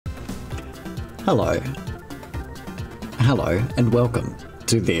Hello. Hello, and welcome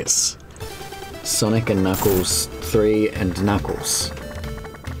to this Sonic and Knuckles 3 and Knuckles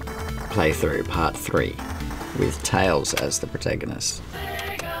playthrough part 3 with Tails as the protagonist.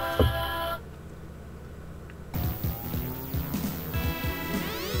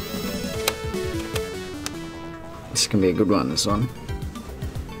 This can be a good one, this one.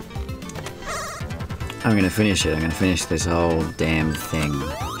 I'm gonna finish it. I'm gonna finish this whole damn thing.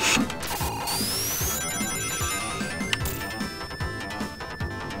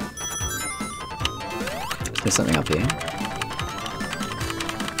 There's something up here.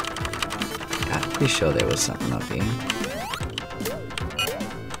 I'm pretty sure there was something up here.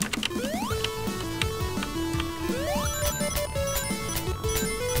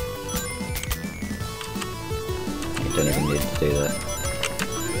 You don't even need to do that.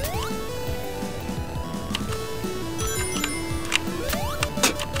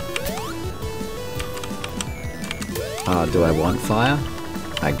 Do I want fire?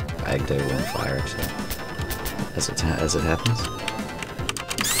 I do want fire actually. As it happens.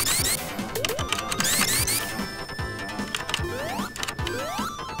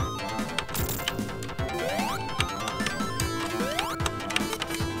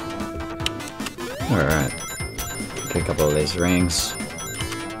 Alright. Pick up all these rings.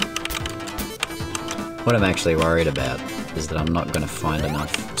 What I'm actually worried about is that I'm not going to find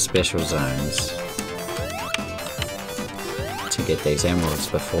enough special zones to get these emeralds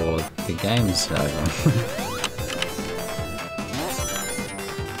before the game's over.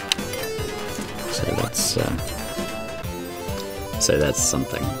 So that's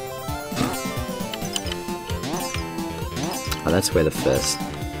something. Oh, that's where the first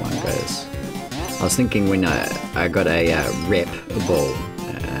one goes. I was thinking when I got a rep ball,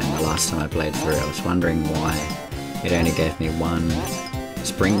 and the last time I played through, I was wondering why it only gave me one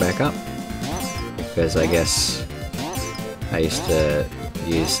spring back up. Because I guess I used to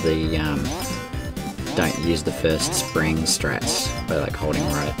use the, don't use the first spring strats by like holding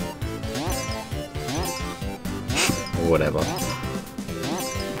right. Whatever.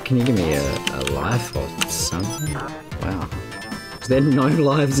 Can you give me a life or something? Wow. Is there no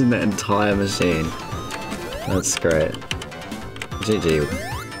lives in that entire machine? That's great. GG.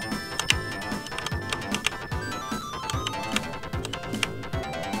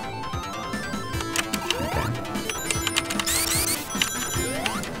 Okay.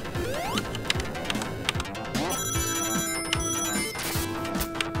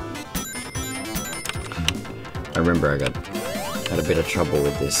 I remember I had a bit of trouble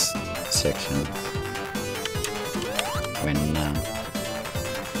with this section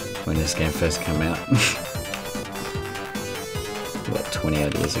when this game first came out. What, 20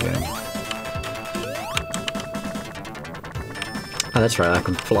 odd years ago? Oh, that's right, I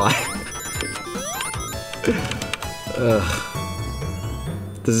can fly.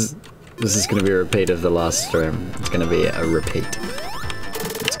 This is going to be a repeat of the last stream. It's going to be a repeat.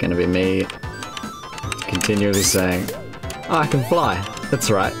 It's going to be me continually saying, oh, I can fly. That's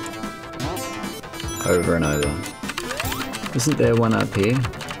right. Over and over. Isn't there one up here?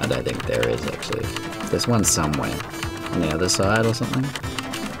 I don't think there is, actually. There's one somewhere. On the other side or something?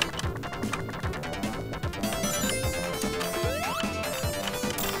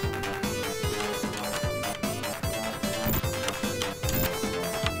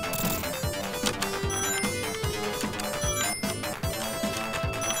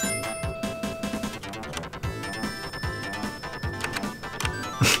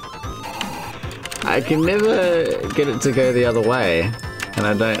 I can never get it to go the other way, and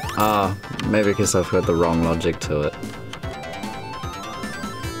I don't. Oh, maybe because I've got the wrong logic to it.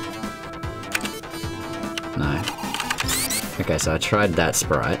 No. Okay, so I tried that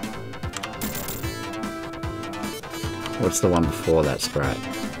sprite. What's the one before that sprite?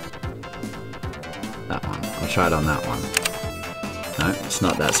 That one. I'll try it on that one. No, it's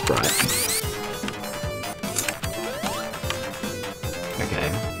not that sprite. Okay.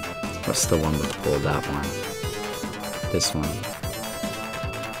 What's the one before that one? This one.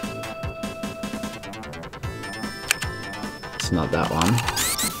 It's not that one.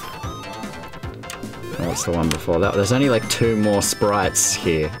 And what's the one before that? There's only like 2 more sprites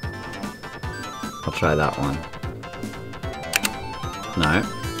here. I'll try that one. No.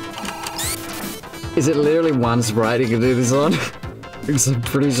 Is it literally one sprite you can do this on? Because I'm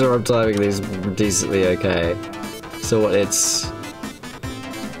pretty sure I'm timing these decently okay. So what, it's...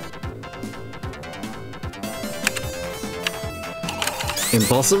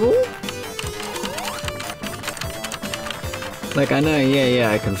 impossible? Like, I know,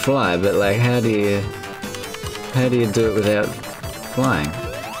 yeah, I can fly, but like, how do you do it without flying?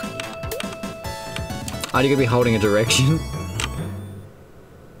 Oh, you could be holding a direction.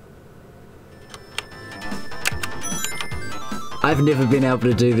 I've never been able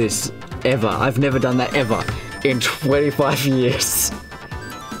to do this, ever. I've never done that ever in 25 years.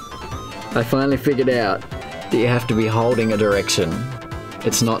 I finally figured out that you have to be holding a direction.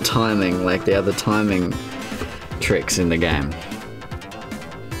 It's not timing like the other timing tricks in the game.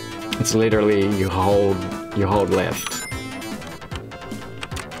 It's literally you hold left.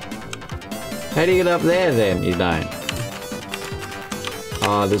 How do you get up there then? You don't.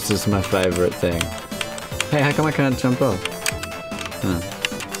 Oh, this is my favorite thing. Hey, how come I can't jump off? Huh.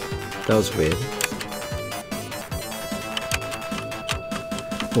 That was weird.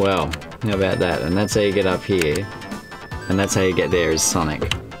 Well, how about that? And that's how you get up here. And that's how you get there is Sonic.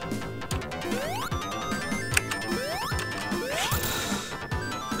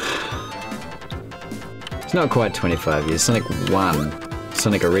 It's not quite 25 years. Sonic 1,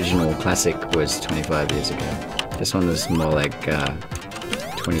 Sonic Original Classic was 25 years ago. This one was more like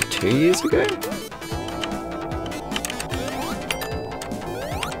 22 years ago?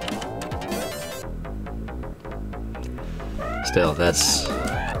 Still, that's...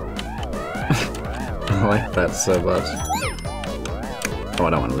 I like that so much. Oh, I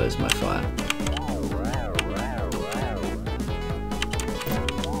don't want to lose my fire.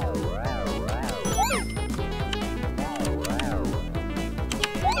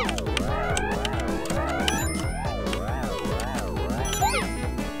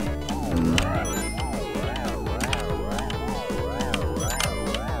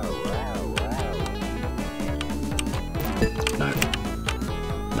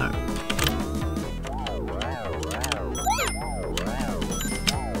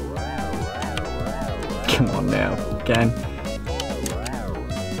 Come on now, game.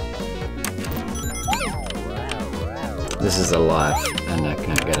 This is a life, and I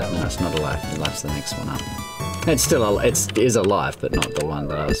can't get it. No, it's not a life. The life's the next one up. It's still it is a life, but not the one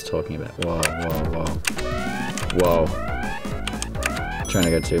that I was talking about. Whoa, whoa, whoa. Whoa. Trying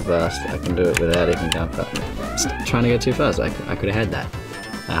to go too fast. I can do it without even going fast. Trying to go too fast. I could have had that.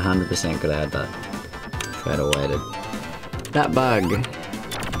 100% could have had that. If I had waited. That bug.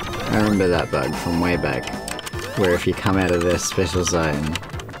 I remember that bug from way back, where if you come out of this special zone,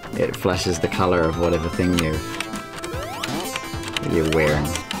 it flashes the colour of whatever thing you're wearing,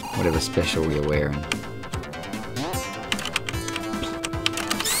 whatever special you're wearing.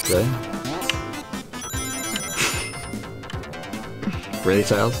 So, really,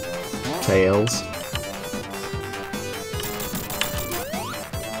 Tails? Tails?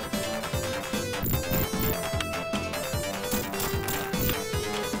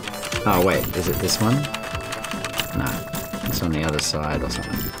 Oh wait, is it this one? No, it's on the other side or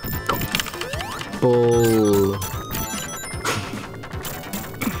something. Bull.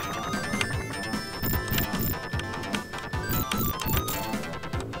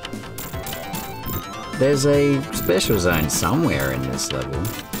 There's a special zone somewhere in this level.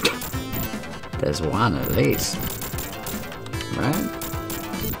 There's one at least, right?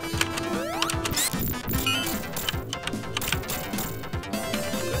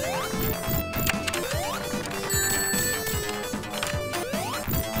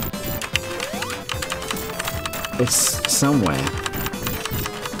 It's somewhere.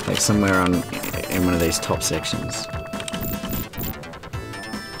 Like somewhere in one of these top sections.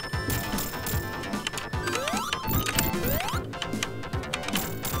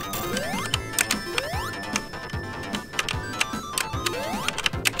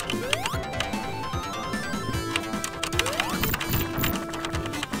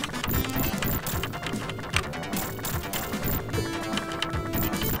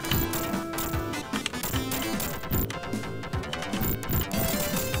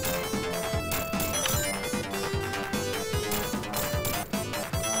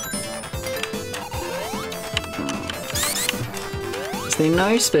 Is there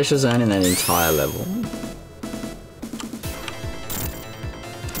no special zone in that entire level?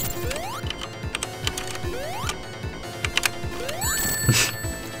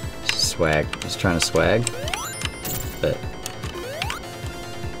 Swag. Just trying to swag. But...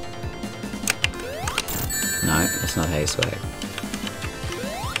 no, that's not how you swag.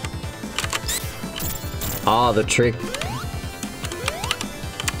 Oh, the trick.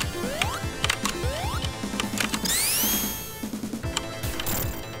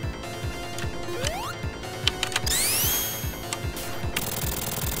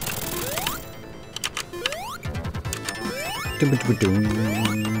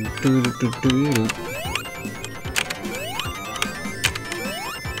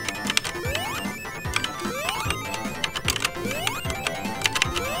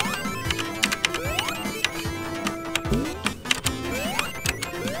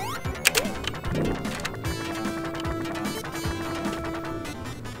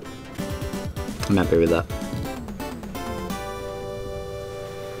 happy with that.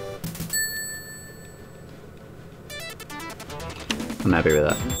 I'm happy with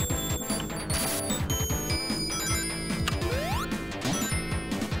that.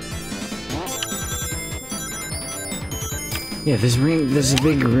 Yeah, there's a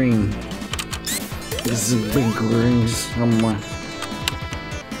big ring. There's a big ring somewhere.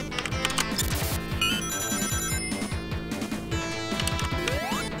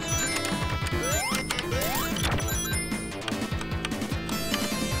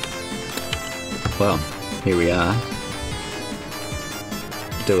 Well, here we are.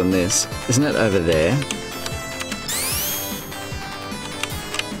 Doing this. Isn't it over there?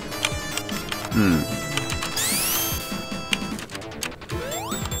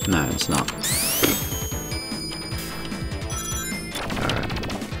 No, it's not.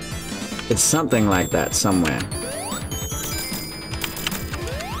 Alright. It's something like that somewhere.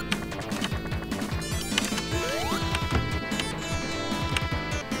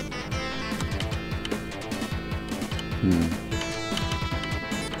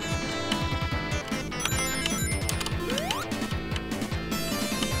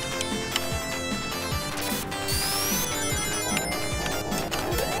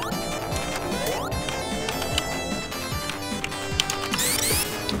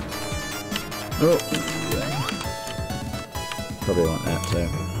 Oh! Probably want that too.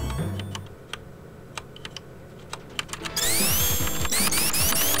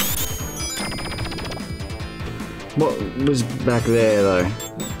 What was back there though?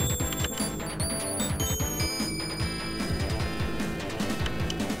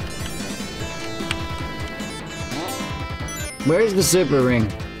 Where is the super ring?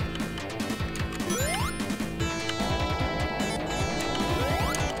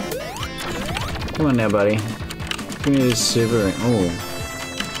 Come on now, buddy. Give me this super ring. Oh.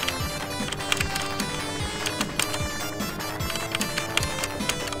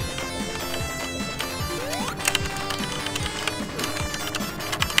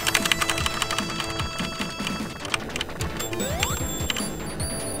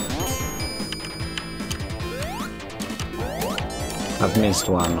 I've missed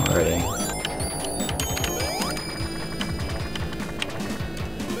one already.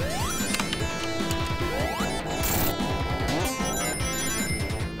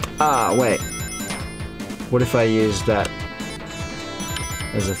 Ah, wait. What if I use that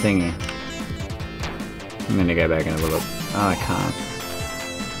as a thingy? I'm gonna go back and have a look. Oh, I can't.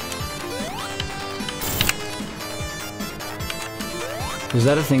 Is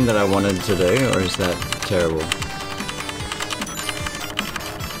that a thing that I wanted to do, or is that terrible?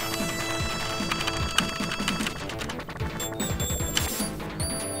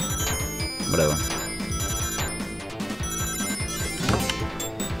 Whatever.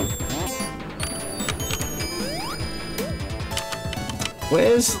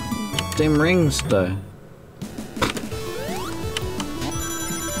 Where's them rings though?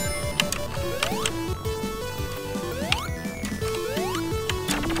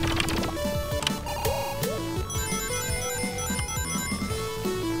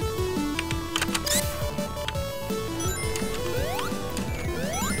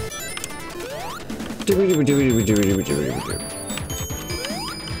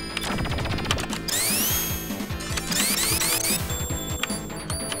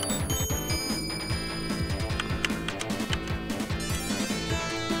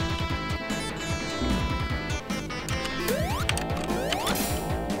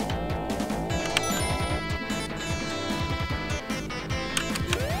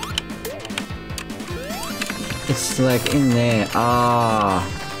 It's like in there. Ah,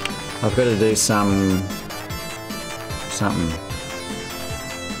 I've got to do something.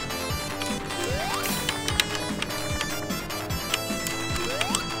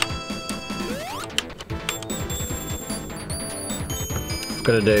 I've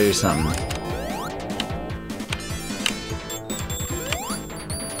got to do something.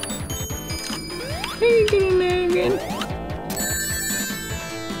 Are you getting there again?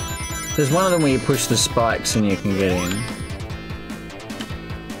 There's one of them where you push the spikes and you can get in.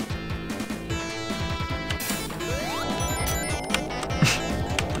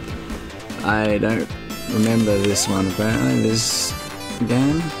 I don't remember this one apparently, this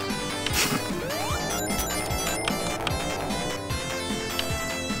game.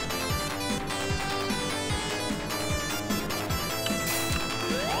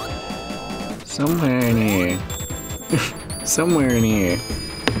 Somewhere in here. Somewhere in here.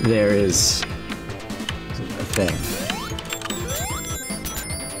 There is a thing.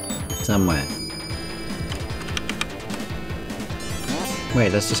 Somewhere. Wait,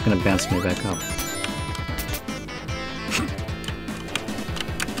 that's just gonna bounce me back up.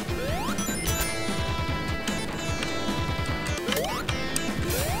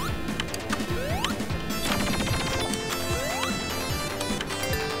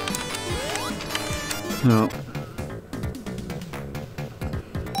 Oh.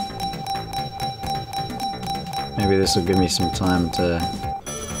 Maybe this will give me some time to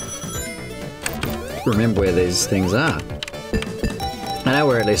remember where these things are. I know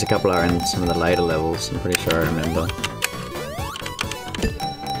where at least a couple are in some of the later levels, I'm pretty sure I remember.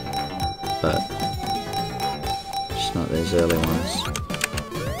 But just not these early ones.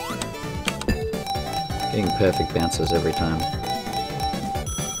 Getting perfect bounces every time.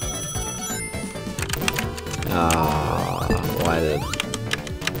 Ah,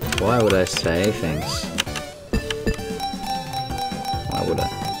 why would I say things? Why would I?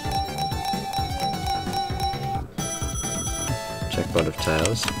 Jackpot of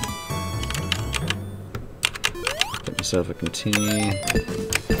tails. Get myself a continue.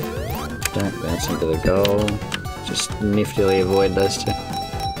 Don't bounce into the goal. Just niftily avoid those two.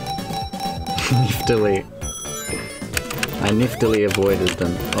 Niftily. I niftily avoided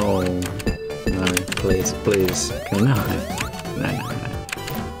them. Oh no! Please, please, no, no.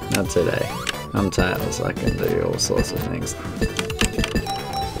 Not today. I'm Tails. I can do all sorts of things.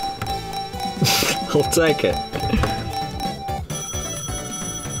 I'll take it.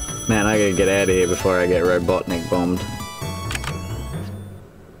 Man, I gotta get out of here before I get Robotnik bombed.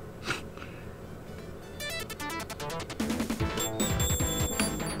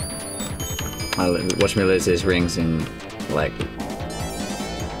 Watch me lose these rings in, like,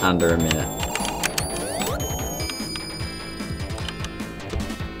 under a minute.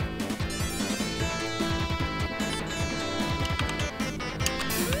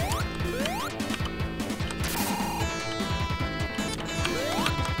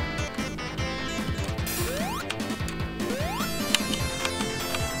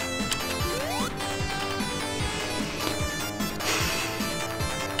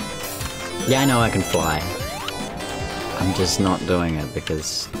 Yeah, I know I can fly. I'm just not doing it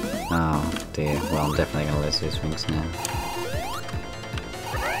because... Oh dear, well I'm definitely gonna lose these rings now.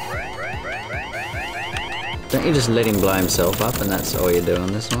 Don't you just let him blow himself up and that's all you do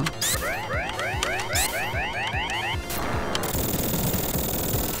on this one?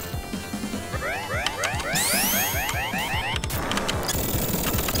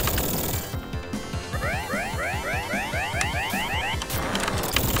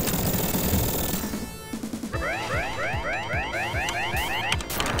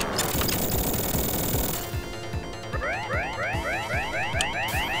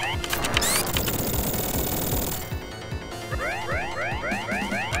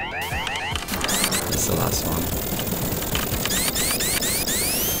 The last one.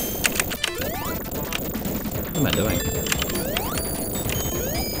 What am I doing?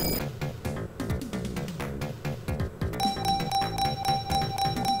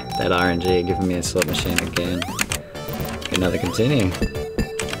 That RNG giving me a slot machine again. Get another continue.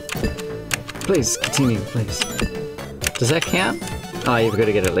 Please, continue, please. Does that count? Oh, you've got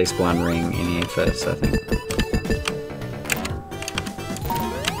to get at least one ring in here first, I think.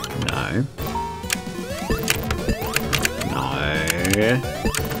 No.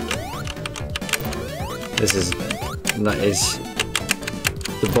 This is not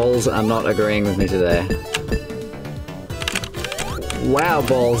the balls are not agreeing with me today. Wow,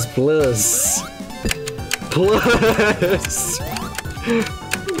 balls, plus. Plus.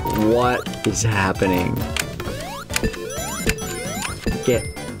 What is happening?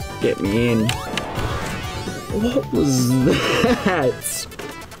 Get me in. What was that?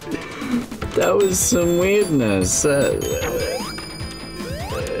 That was some weirdness.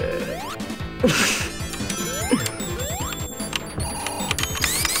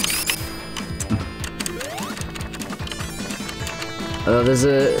 Oh, there's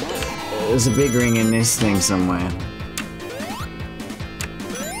a big ring in this thing somewhere.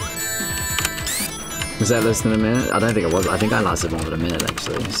 Was that less than a minute? I don't think it was. I think I lasted more than a minute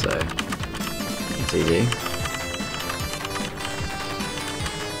actually, so GG.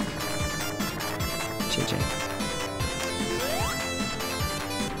 GG.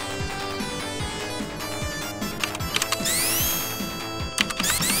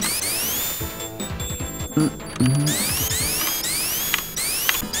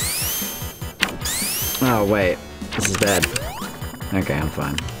 Oh wait, this is bad. Okay, I'm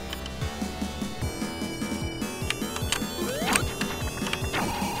fine.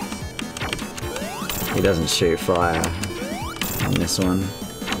 He doesn't shoot fire on this one.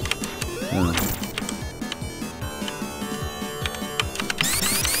 Oh.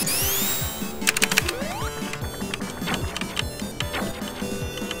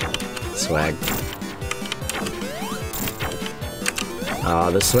 Swag.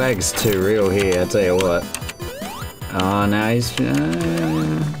 Oh, the swag's too real here, I tell you what. Oh, now he's...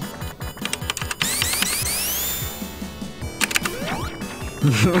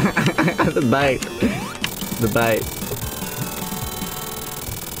 The bait. The bait.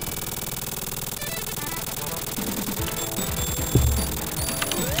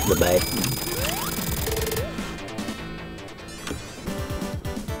 The bait.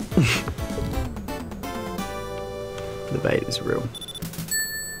 The bait is real.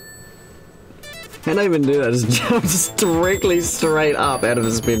 I don't even do that, just jump just directly straight up out of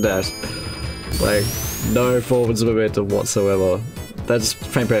the spin dash. Like, no forwards momentum whatsoever. That's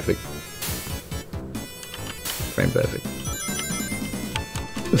frame perfect. Frame perfect.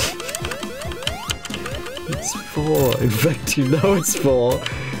 It's 4. In fact, you know it's 4.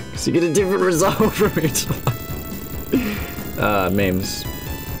 Because you get a different result from each one. Memes.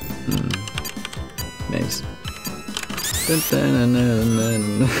 Memes. Dun, dun, dun, dun,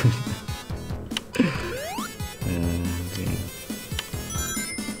 dun.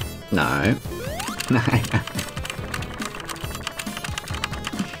 No. No.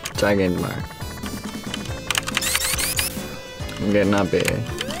 Try again tomorrow. I'm getting up here.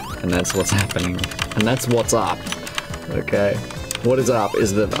 And that's what's happening. And that's what's up. Okay. What is up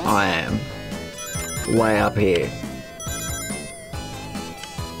is that I am way up here.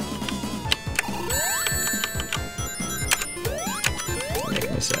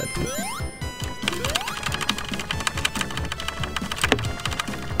 Making me sad.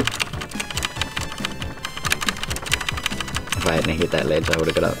 If I hadn't hit that ledge, I would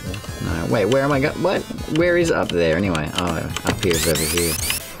have got up. No, wait, where am I going? What? Where is up there anyway? Oh, up here is over here.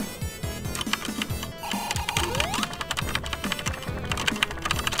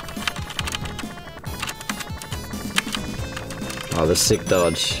 Oh, the sick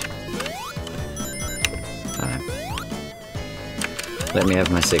dodge. Alright. Let me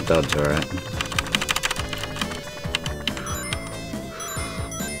have my sick dodge, alright.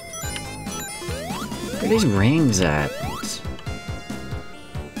 Where are these rings at?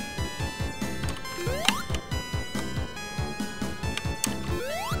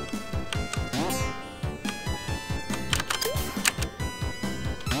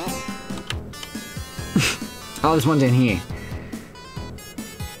 Oh, there's one down here.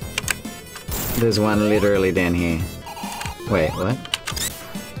 There's one literally down here. Wait, what?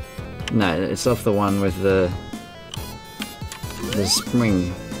 No, it's off the one with the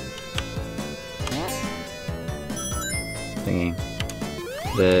spring thingy.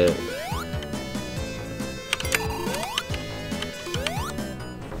 The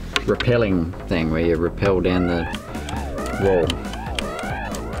repelling thing where you rappel down the wall.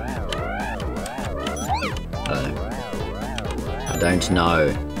 I don't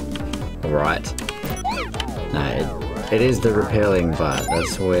know. Alright. No, it is the repelling part.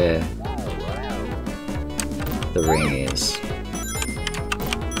 That's where the ring is.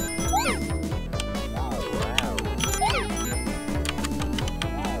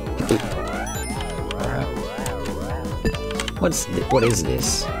 Alright. What is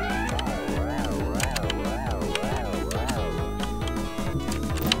this?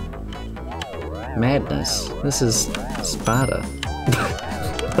 Madness. This is Sparta.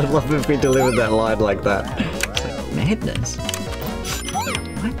 I'd love if we delivered that line like that. It's like, madness?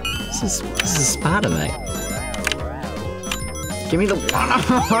 What? This is Sparta, mate. Give me the one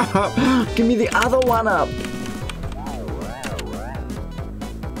up! Give me the other one up!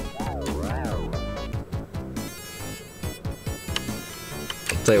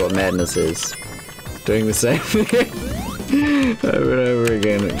 I'll tell you what madness is. Doing the same thing over and over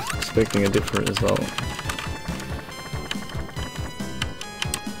again, expecting a different result.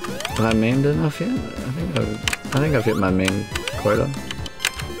 Have I memed enough yet? I think I've hit my meme quota.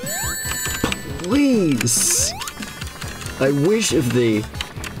 Please! I wish if the...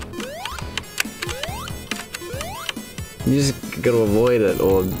 You just gotta avoid it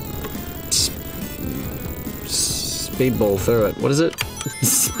or speedball through it. What is it?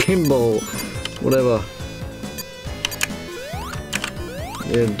 Spinball. Whatever.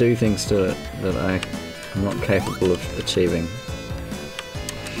 Yeah, do things to it that I'm not capable of achieving.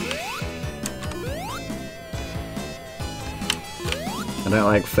 I don't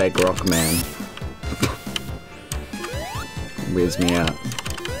like fake rock man. Weirds me out.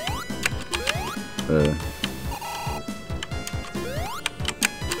 Oh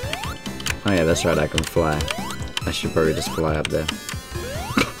yeah, that's right, I can fly. I should probably just fly up there.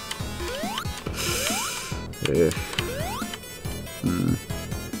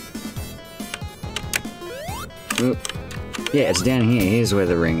 Yeah, it's down here. Here's where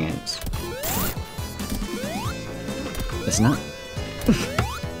the ring is. It's not.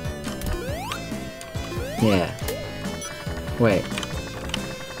 Yeah. Wait.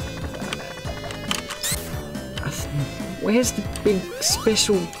 Where's the big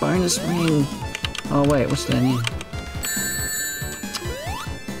special bonus ring? Oh wait, what's down here?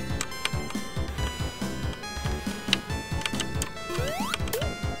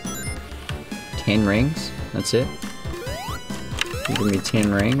 Ten rings? That's it? Give me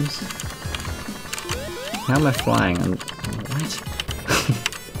 10 rings. How am I flying? What?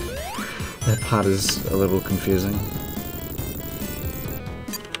 That part is a little confusing.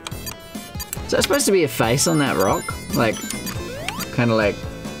 Is that supposed to be a face on that rock? Like, kind of like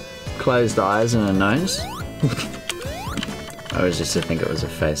closed eyes and a nose? I was just to think it was a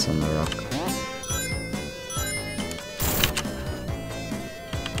face on the rock.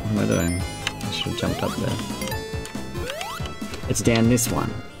 What am I doing? I should have jumped up there. It's down this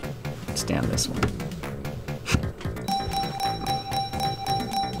one. It's down this one.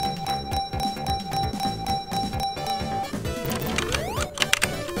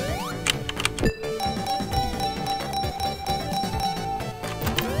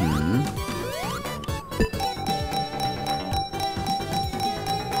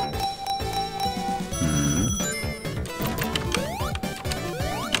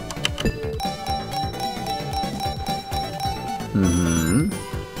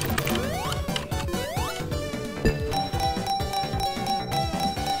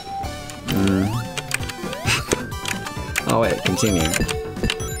 Oh wait, continue.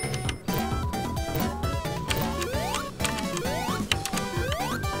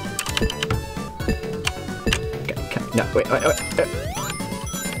 No, wait.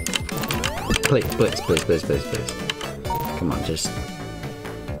 Please. Come on,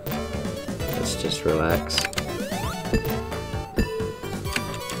 let's just relax.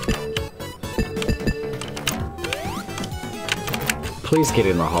 Please get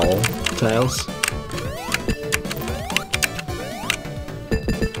in the hole, Tails.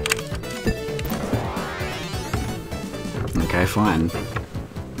 Okay, fine.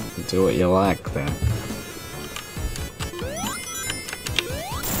 Do what you like, then.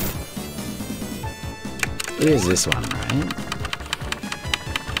 It is this one, right?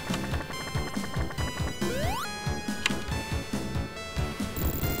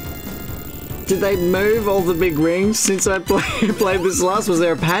 Did they move all the big rings since I played this last? Was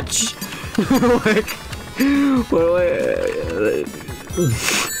there a patch? Like, well,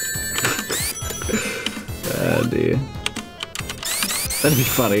 oh dear. That'd be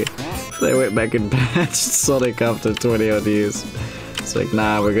funny if they went back and patched Sonic after 20 odd years. It's like,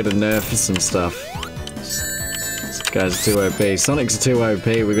 nah, we're gonna nerf some stuff. This guy's too OP. Sonic's too OP,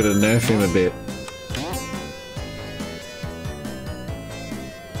 we're gonna nerf him a bit.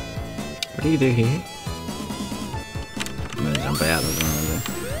 What do you do here? I'm gonna jump out as well.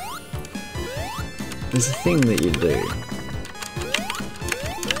 There's a thing that you do.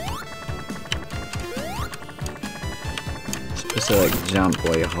 Supposed to like jump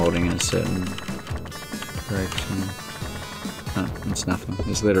while you're holding in a certain direction. No, it's nothing.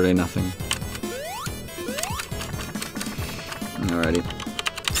 It's literally nothing. Alrighty.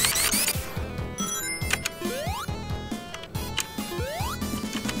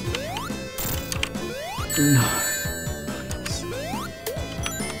 No.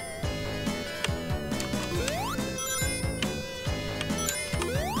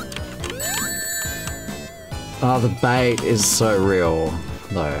 Oh, the bait is so real,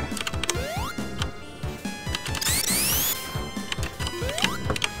 though.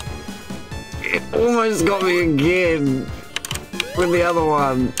 It almost got me again with the other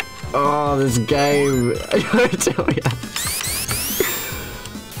one. Oh, this game. I tell ya.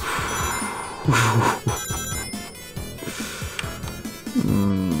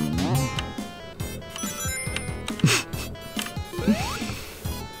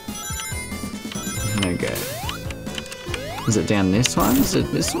 Okay. Is it down this one? Is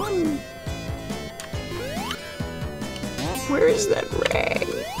it this one? Where is that ring?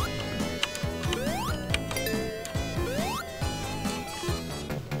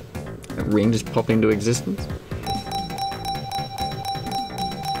 A ring just popped into existence?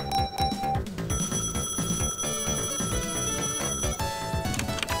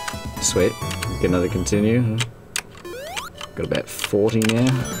 Sweet. Get another continue. Got about 40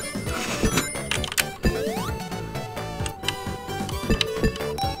 now.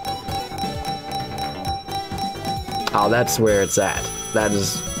 Oh, that's where it's at. That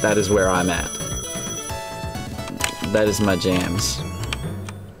is where I'm at. That is my jams.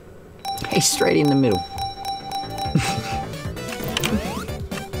 Hey, straight in the middle.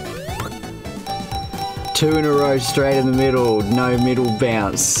 Two in a row, straight in the middle. No middle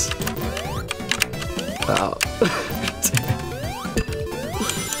bounce. Oh.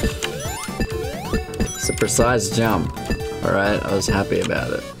 precise jump. Alright, I was happy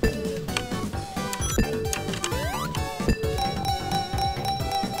about it.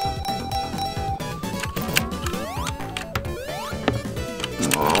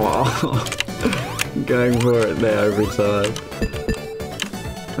 Oh, going for it there every time.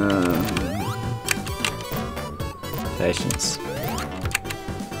 Patience.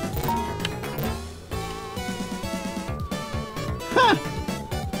 Huh.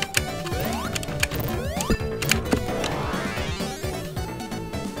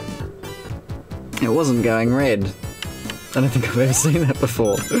 It wasn't going red. I don't think I've ever seen that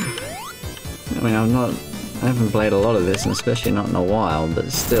before. I mean, I haven't played a lot of this, and especially not in a while,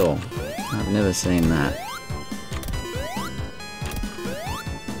 but still, I've never seen that.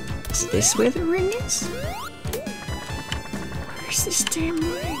 Is this where the ring is? Where's this damn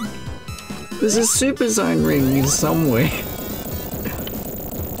ring? There's a super zone ring in somewhere.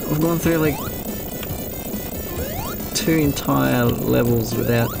 I've gone through like 2 entire levels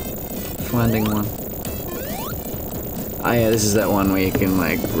without finding one. Oh yeah, this is that one where you can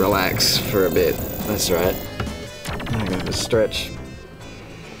like relax for a bit. That's right. I got to stretch.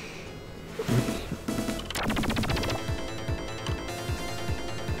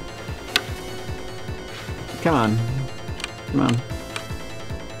 Come on. Come on.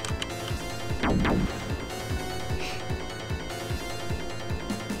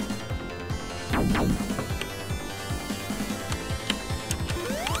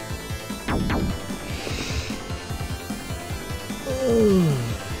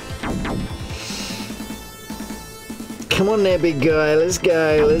 Come on there, big guy. Let's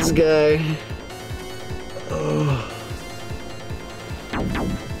go. Let's go. Oh.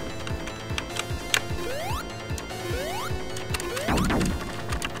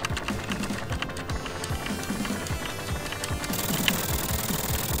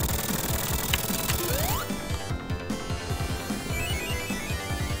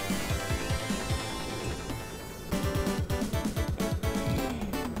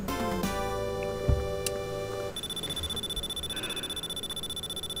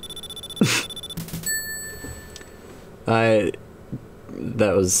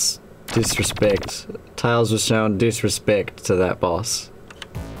 That was disrespect. Tails was showing disrespect to that boss.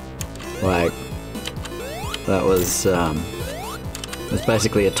 Like, that was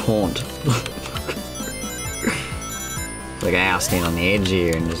basically a taunt. Like, I'll stand on the edge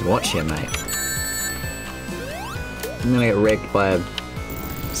here and just watch you, mate. I'm gonna get wrecked by a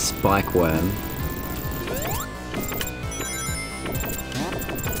spike worm.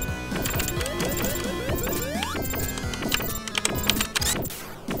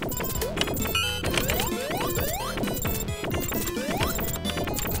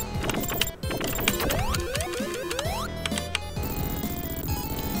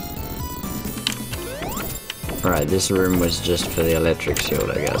 Right, this room was just for the electric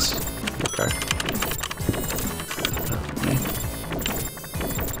shield, I guess. Okay. Okay.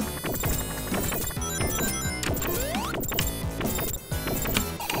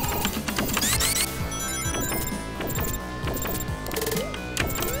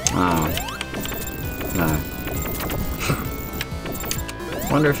 Oh. No.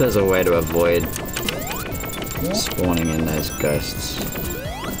 Wonder if there's a way to avoid spawning in those ghosts.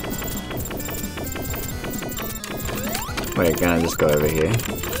 Wait, can I just go over here?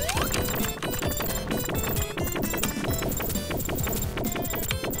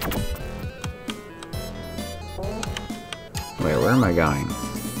 Wait, where am I going?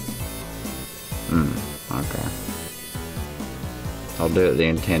 Okay. I'll do it the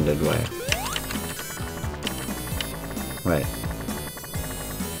intended way. Wait.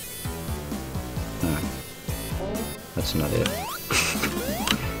 No. That's not it.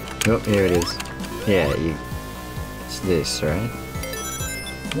 Oh, here it is. Yeah, you... It's this, right?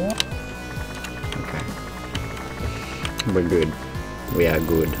 Okay. We're good. We are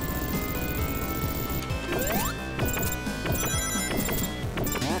good.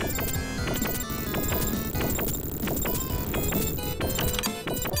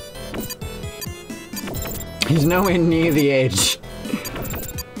 He's nowhere near the edge.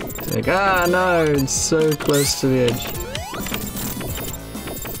 It's like, ah, no, it's so close to the edge.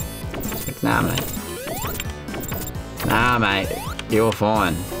 It's like, nah, mate. Nah, mate, you're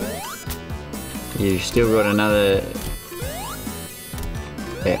fine. You've still got another...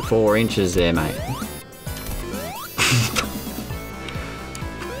 about 4 inches there, mate.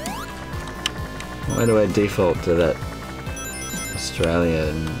 Why do I default to that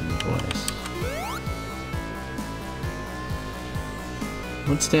Australian voice?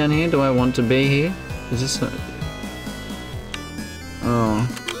 What's down here? Do I want to be here? Is this... Oh.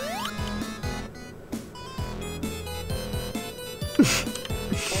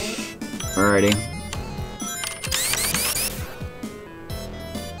 Alrighty.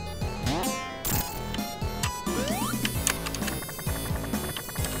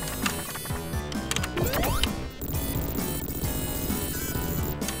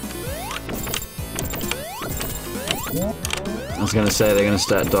 I was gonna say they're gonna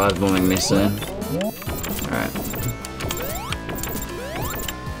start dive bombing me soon. Alright.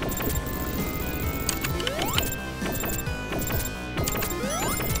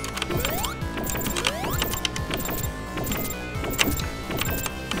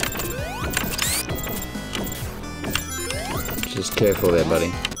 Just careful there,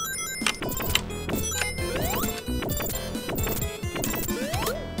 buddy.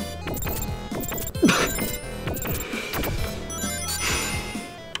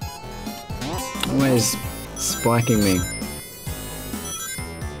 Always spiking me.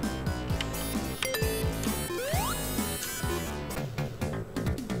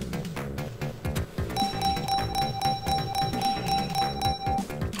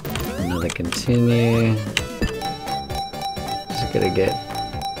 Another continue. Just gotta get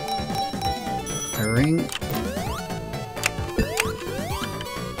a ring.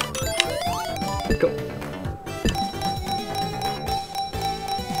 Go.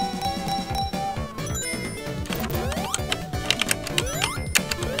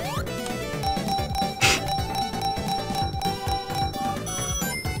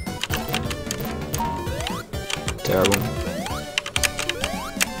 Terrible.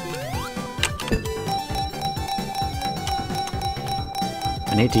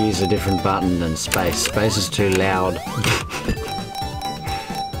 I need to use a different button than space. Space is too loud.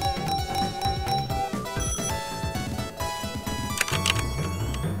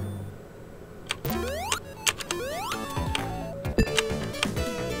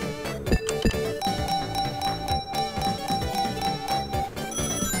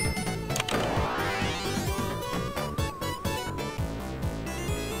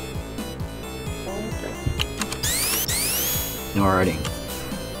 Alrighty.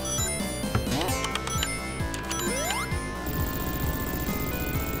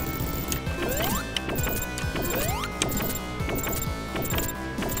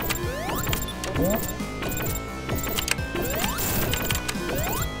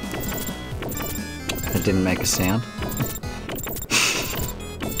 It didn't make a sound.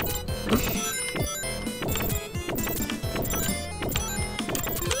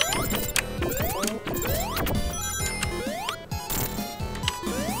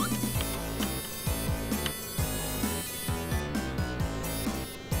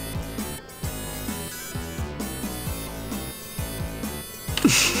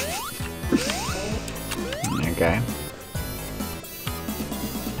 Okay.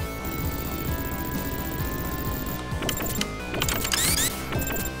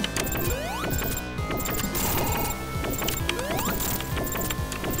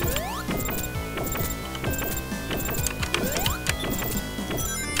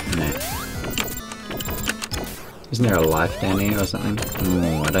 Isn't there a life down here or something?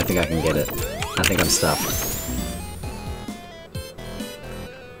 Oh, I don't think I can get it. I think I'm stuffed.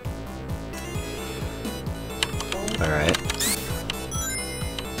 Alright.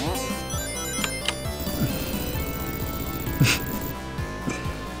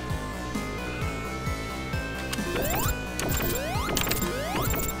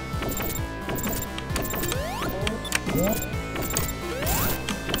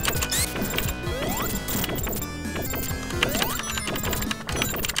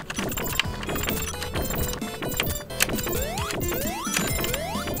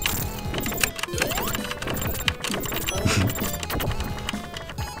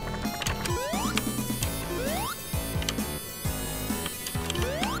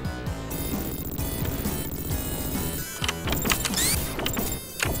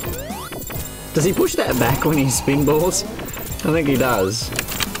 Does he push that back when he spinballs? I think he does.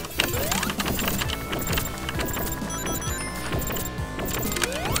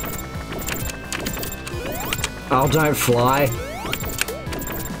 Oh, don't fly.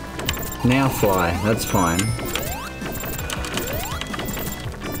 Now fly, that's fine.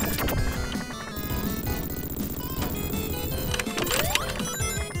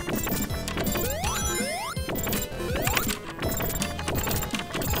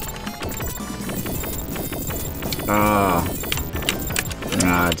 Oh.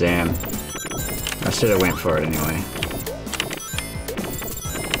 Ah, damn. I should have went for it anyway.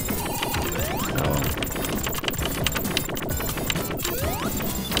 Oh.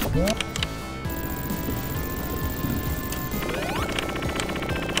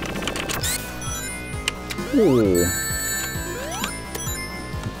 Ooh.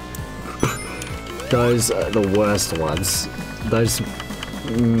 Those are the worst ones. Those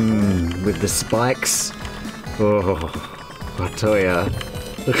with the spikes. Oh, I tell ya.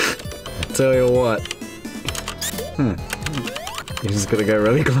 I tell you what. You're just gonna go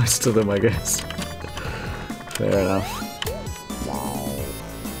really close to them, I guess. Fair enough.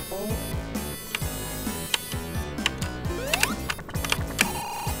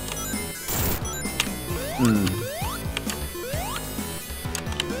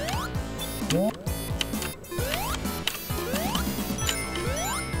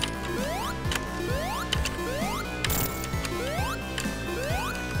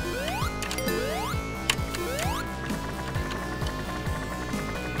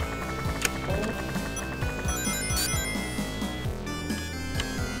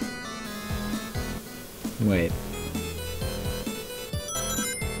 Wait.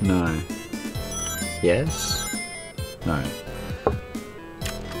 No. Yes? No.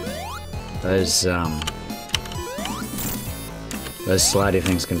 Those slidey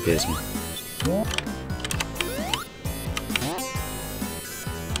things confuse me.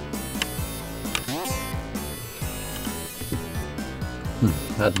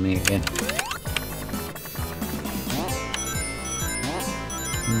 Pardon me again.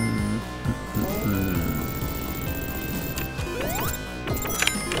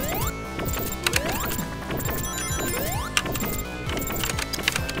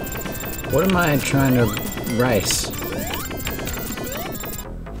 What am I trying to race?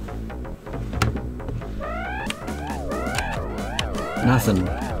 Nothing.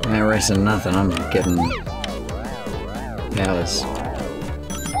 I ain't racing nothing. I'm getting powers.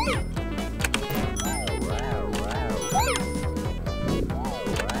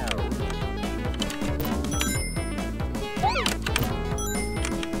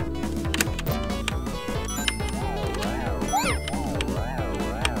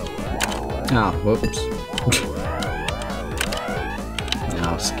 Oh, whoops.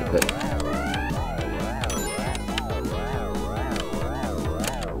 I'll skip it.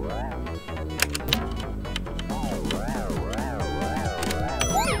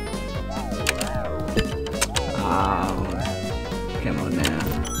 Oh, come on now.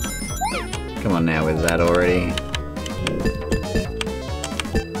 Come on now with that already.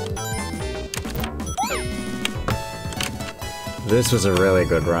 This was a really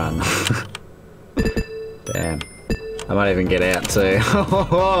good run. Damn. I might even get out too.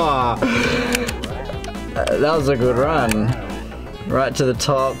 That was a good run. Right to the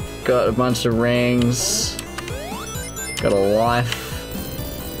top, got a bunch of rings, got a life.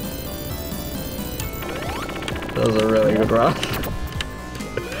 That was a really good run.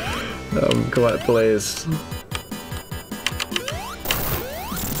 I'm quite pleased.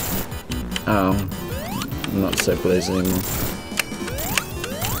 Oh, I'm not so pleased anymore.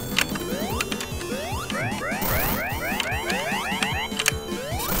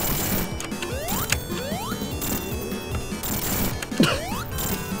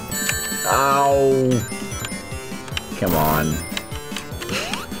 Ow! Come on.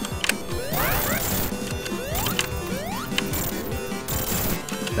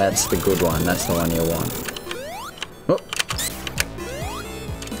 That's the good one. That's the one you want. Oh.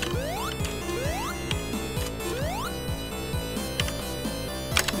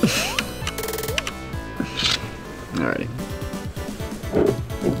 Alrighty.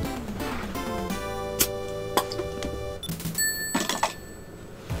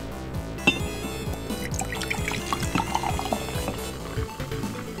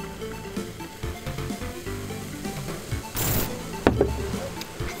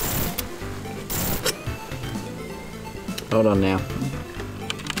 Hold on now.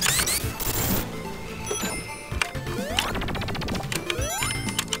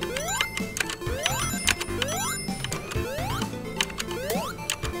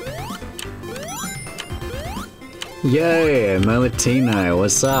 Yo, Molatino,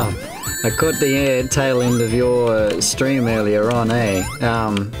 what's up? I caught the tail end of your stream earlier on, eh?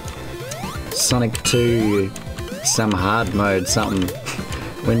 Sonic 2, some hard mode, something.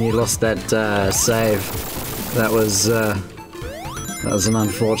 When you lost that save. That was an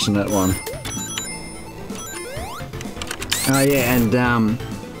unfortunate one. Oh yeah, and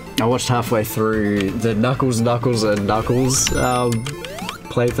I watched halfway through the Knuckles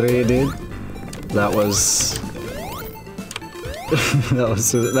playthrough you did. That was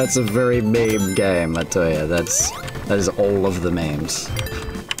that's a very meme game, I tell you. That is all of the memes.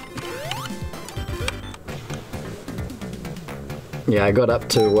 Yeah, I got up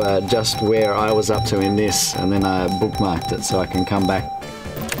to just where I was up to in this, and then I bookmarked it so I can come back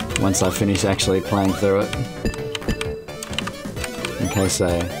once I finish actually playing through it. In case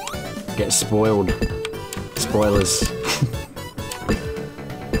I get spoiled. Spoilers.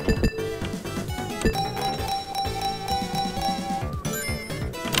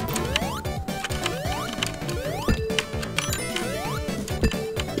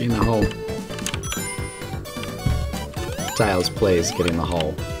 In the hole. Tails, please get in the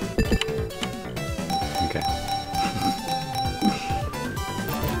hole. Okay.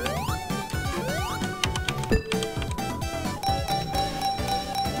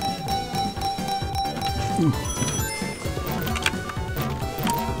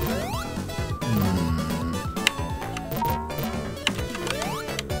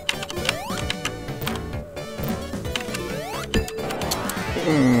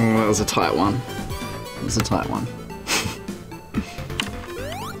 That was a tight one. It was a tight one.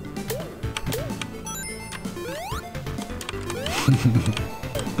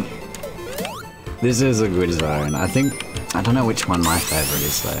 This is a good zone. I think... I don't know which one my favourite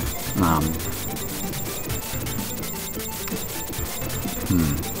is though.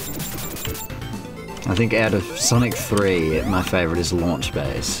 I think out of Sonic 3, my favourite is Launch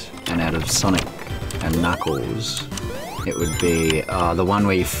Base. And out of Sonic and Knuckles, it would be the one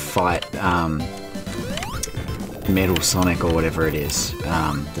where you fight Metal Sonic or whatever it is.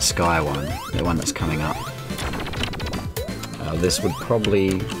 The Sky one. The one that's coming up. This would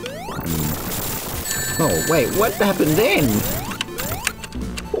probably... Oh, wait, what happened then?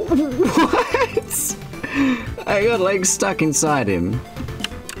 What? I got like stuck inside him.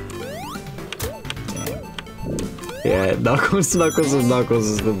 Damn. Yeah, Knuckles and Knuckles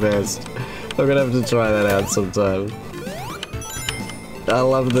is the best. I'm gonna have to try that out sometime. I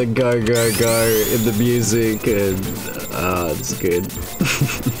love the go go go in the music and it's good.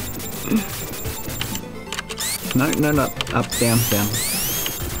 No, up, down.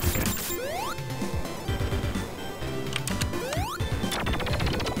 Okay.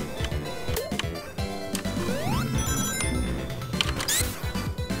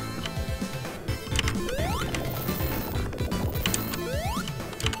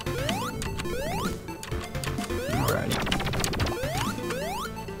 Alrighty.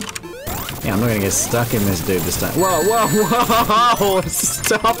 Yeah, I'm not gonna get stuck in this dude this time. Whoa!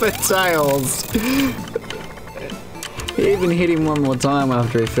 Stop it, Tails! He even hit him one more time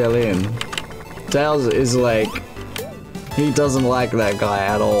after he fell in. Tails is like... He doesn't like that guy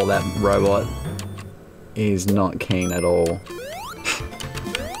at all, that robot. He's not keen at all.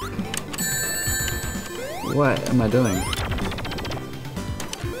 What am I doing?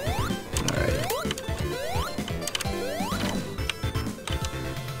 Alright.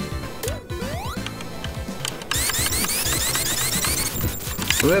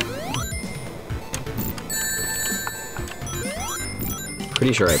 Whoop!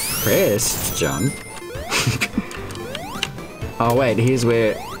 Pretty sure I pressed jump. Oh wait, here's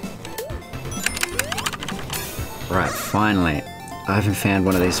where... Right, finally. I haven't found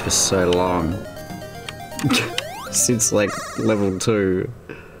one of these for so long. Since like level 2.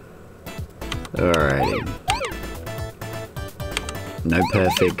 Alrighty. No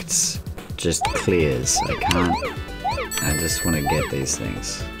perfects, just clears. I just want to get these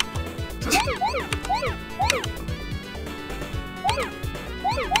things.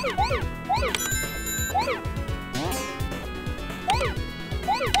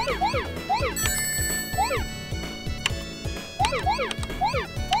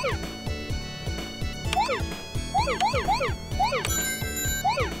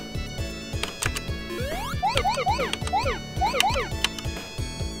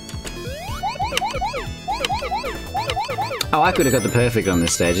 Oh, I could have got the perfect on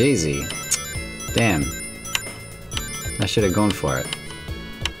this stage, easy. Damn. I should have gone for it.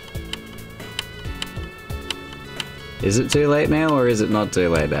 Is it too late now, or is it not too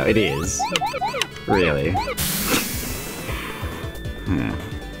late now? It is. Really. Yeah.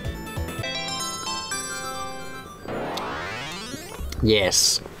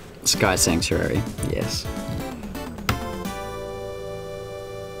 Yes. Sky Sanctuary. Yes.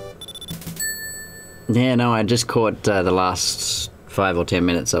 Yeah, no, I just caught the last 5 or 10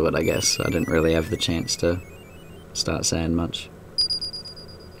 minutes of it, I guess. I didn't really have the chance to start saying much.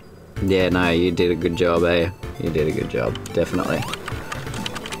 Yeah, no, you did a good job, eh? You did a good job, definitely.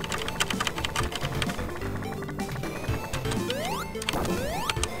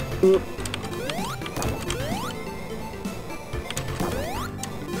 Oop.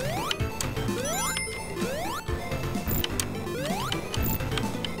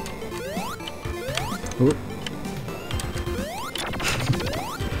 Oop.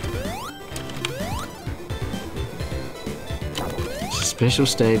 Special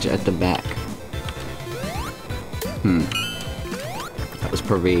stage at the back. That was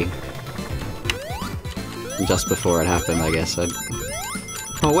probably just before it happened, I guess.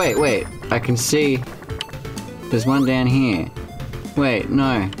 Oh, wait. I can see... There's one down here. Wait,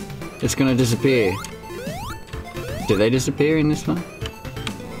 no. It's gonna disappear. Do they disappear in this one?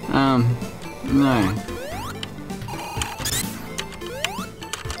 No.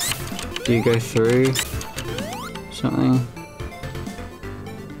 Do you go through something?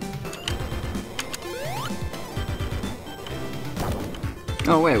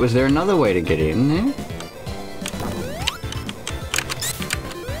 Oh wait, was there another way to get in there?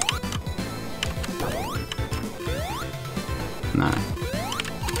 No.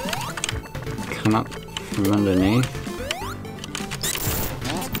 Come up from underneath.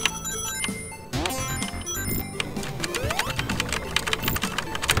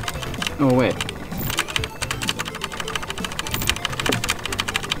 Oh wait.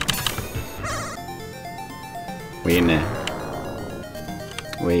 We in there.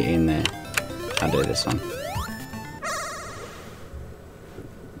 We in there. I'll do this one.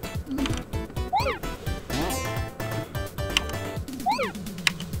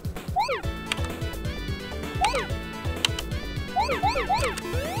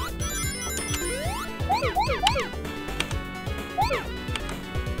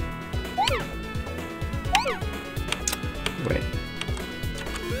 Wait.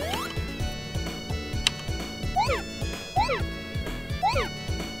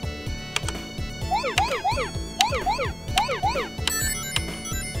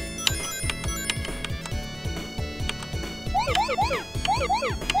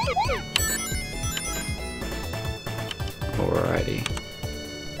 Alrighty.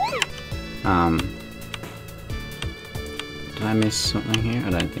 Did I miss something here? I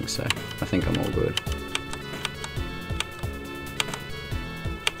don't think so. I think I'm all good.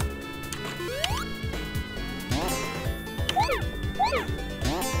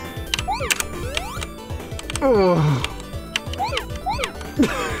 Oh.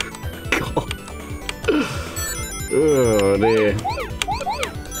 God. Oh dear.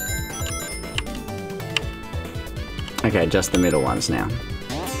 Okay, just the middle ones now.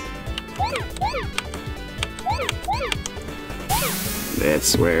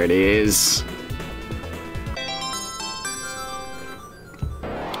 That's where it is.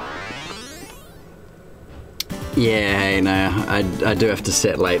 Yeah, hey, no, I do have to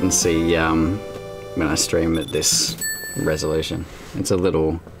set latency when I stream at this resolution. It's a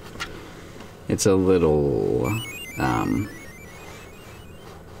little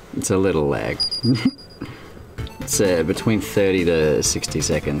lag. It's between 30 to 60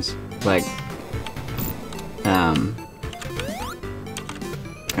 seconds. Like,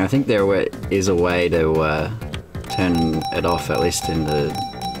 I think there is a way to turn it off, at least in the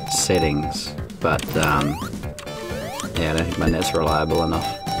settings, but yeah, I don't think my net's reliable enough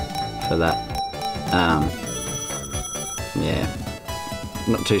for that. Yeah,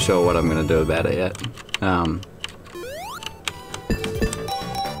 not too sure what I'm gonna do about it yet.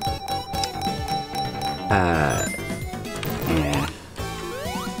 Yeah.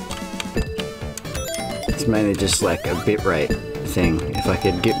 It's mainly just like a bitrate thing. If I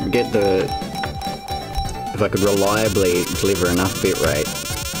could if I could reliably deliver enough bitrate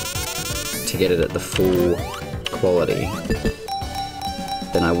to get it at the full quality,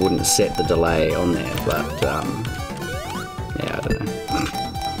 then I wouldn't set the delay on there, but yeah, I don't know.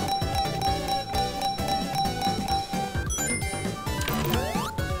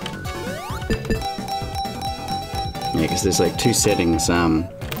 Yeah, because there's like two settings,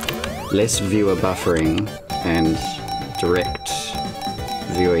 less viewer buffering and direct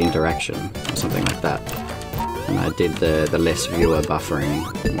viewer interaction, or something like that. And I did the less viewer buffering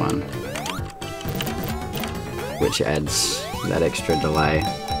one, which adds that extra delay.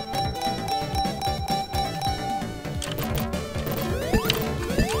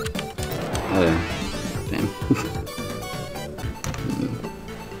 Oh, damn.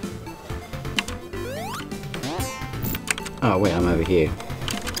 Oh wait, I'm over here.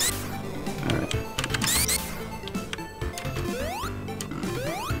 Alright.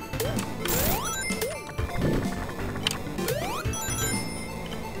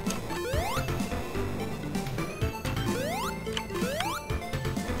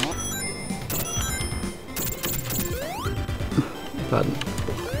 Pardon.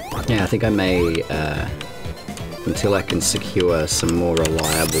 Yeah, I think I may, until I can secure some more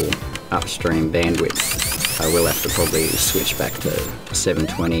reliable upstream bandwidth, I will have to probably switch back to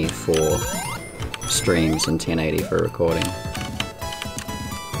 720 for streams and 1080 for recording.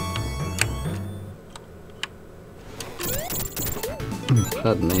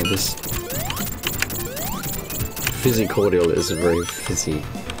 Pardon me, this fizzy cordial is very fizzy.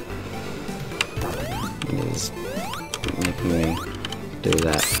 is making me do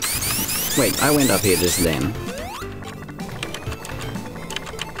that. Wait, I went up here just then.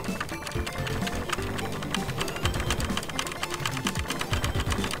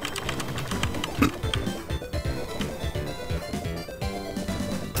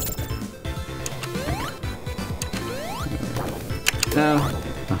 Oh.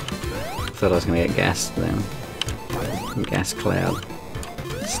 Thought I was gonna get gassed then. Gas cloud.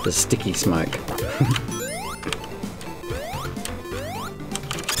 It's the sticky smoke.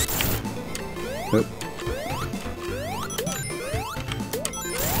 Oop.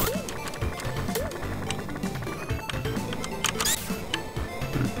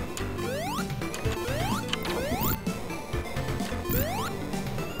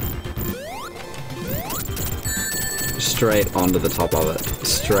 Straight onto the top of it.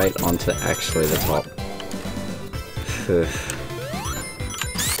 Straight onto actually the top. Oop.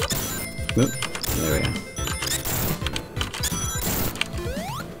 There we go.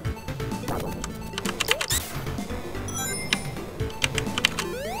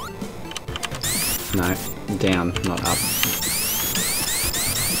 No, down, not up.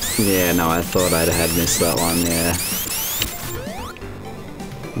 Yeah, no, I thought I had missed that one, yeah.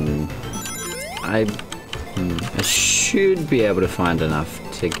 I should be able to find enough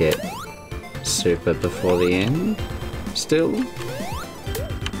to get super before the end, still.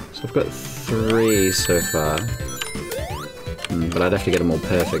 So I've got 3 so far. But I'd have to get them all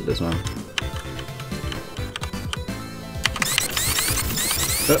perfect as well.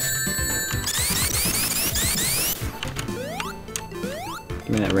 Oh. Give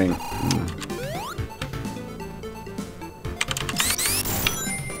me that ring.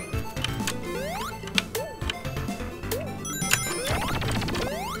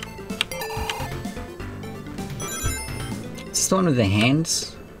 It's the one with the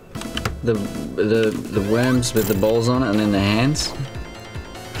hands? The worms with the balls on it and then the hands?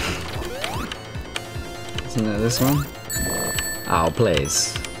 Isn't that this one? Oh,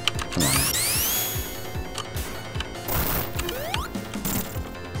 please. Come on.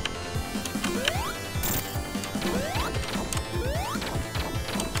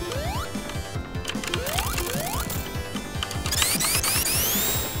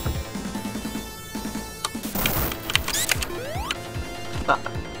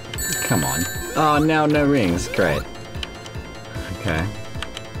 Come on. Oh, now no rings. Great. Okay.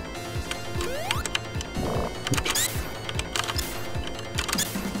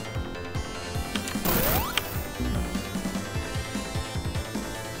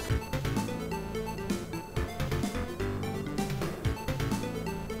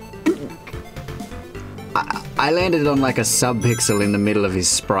 I landed on like a sub-pixel in the middle of his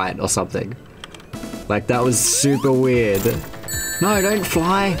sprite or something. Like that was super weird. No, don't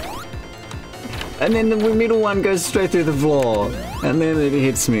fly. And then the middle one goes straight through the floor. And then it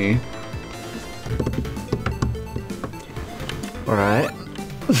hits me. Alright.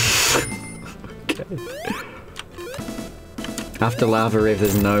 Okay. After Lava Reef,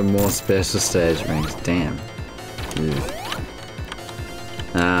 there's no more special stage rings. Damn.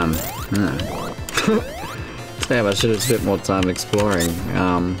 Damn, I should have spent more time exploring,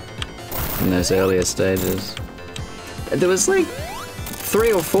 in those earlier stages. There was like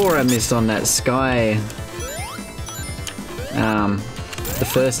 3 or 4 I missed on that sky.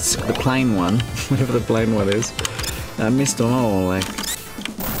 The plane one, whatever the plane one is. I missed them all, like.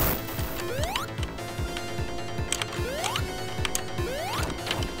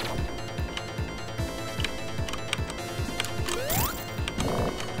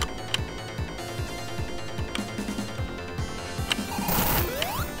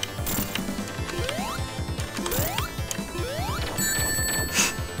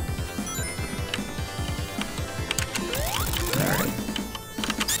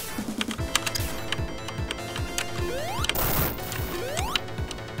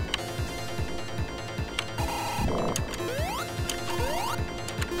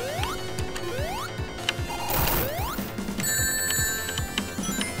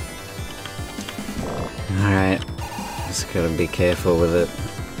 Alright, just gotta be careful with it.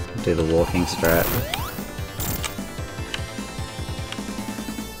 Do the walking strat.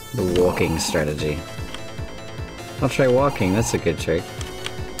 The walking strategy. I'll try walking, that's a good trick.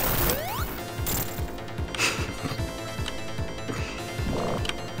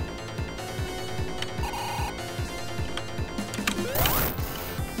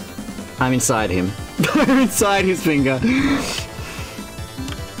 I'm inside him. I'm inside his finger.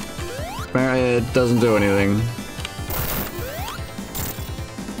 Apparently it doesn't do anything.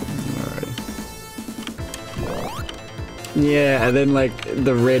 Alrighty. Yeah, and then like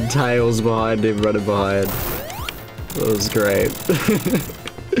the red tails behind him running behind. That was great.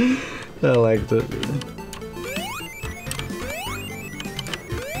 I liked it.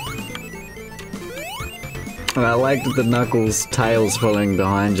 And I liked the Knuckles' tails following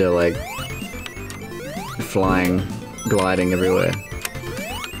behind you, like flying, gliding everywhere.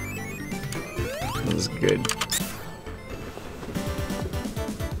 That was good.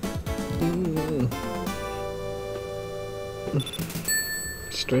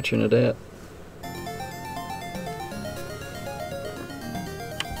 Stretching it out.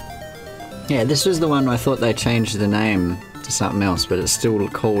 Yeah, this was the one I thought they changed the name to something else, but it's still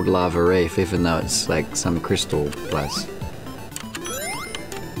called Lava Reef, even though it's like some crystal place.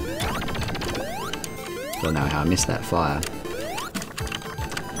 Don't know how I missed that fire.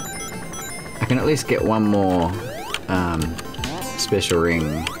 I can at least get one more special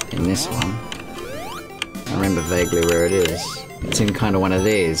ring in this one. I remember vaguely where it is. It's in kind of one of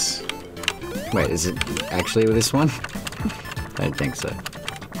these. Wait, is it actually with this one? I don't think so.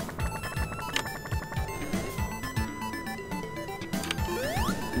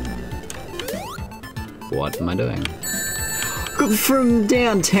 What am I doing? From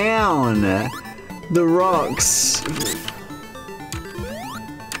downtown! The rocks!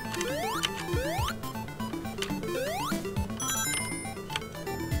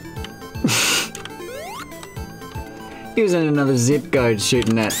 He was in another zip code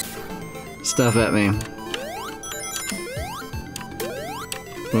shooting that stuff at me. I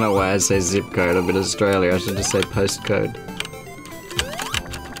don't know why I say zip code, I'm in Australia, I should just say postcode.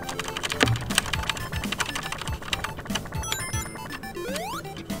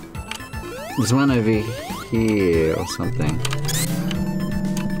 There's one over here or something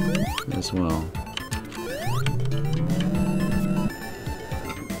as well.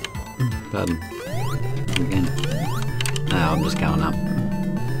 Pardon. Again. No, I'm just going up.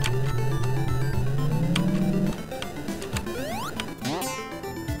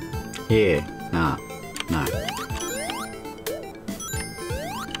 Here. Nah. No.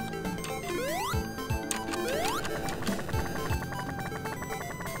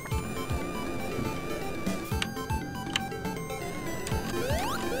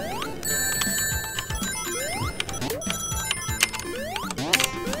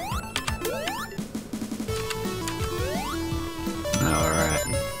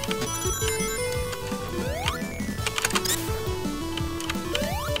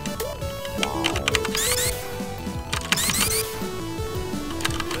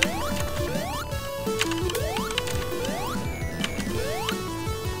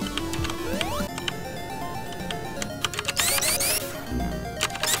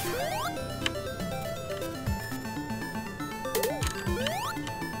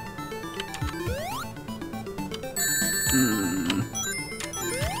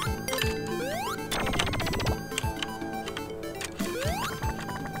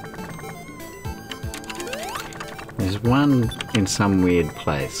 There's one in some weird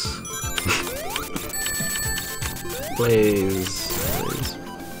place. Please. Please.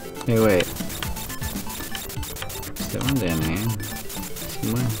 Hey, wait. Is there one down here?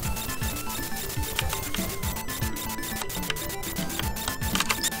 Somewhere?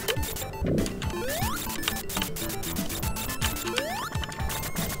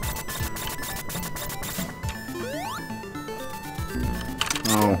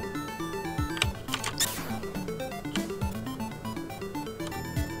 Oh.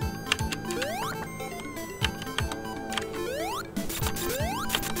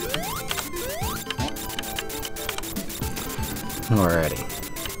 Alrighty.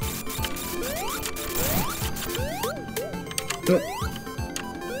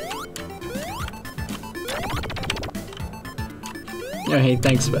 Oh, hey,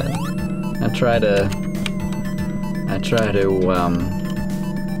 thanks, man. I try to, I don't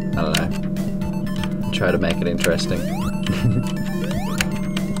know, try to make it interesting.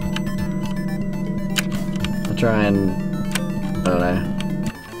 I try and, I don't know,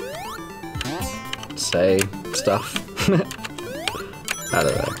 say stuff. I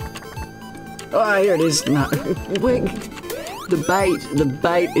don't know. Oh, here it is. No, wait. The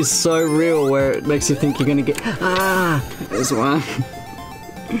bait is so real where it makes you think you're gonna get, ah, there's one.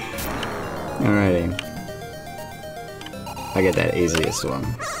 Alrighty. I get that easiest one.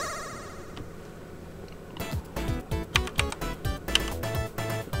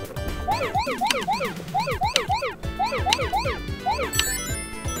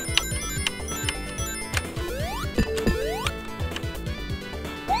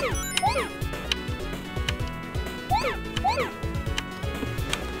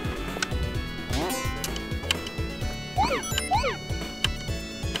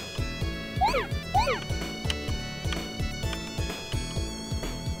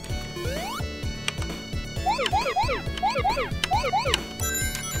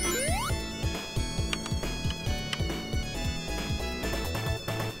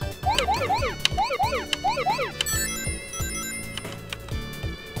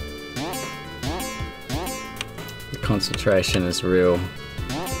 The concentration is real.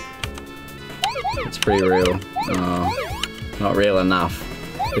 It's pretty real. Oh, not real enough.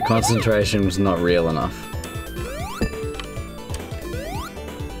 The concentration was not real enough.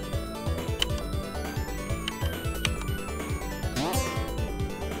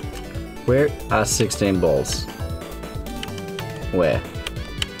 Where are 16 balls? Where?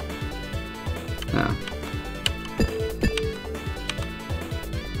 Oh.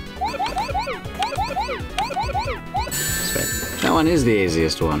 Sweet. That one is the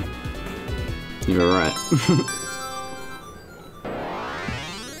easiest one. You were right.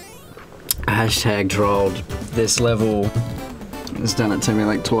 Hashtag trolled. This level has done it to me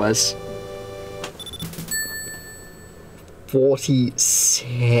like twice.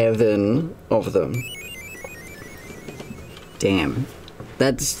 47 of them. Damn.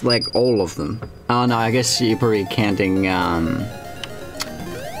 That's like all of them. Oh no, I guess you're probably counting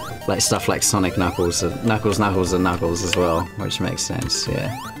like stuff like Sonic Knuckles, Knuckles and Knuckles as well, which makes sense,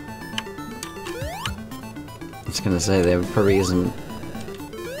 yeah. I was gonna say there probably isn't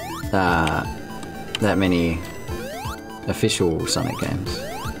that many official Sonic games,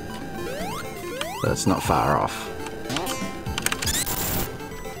 but it's not far off.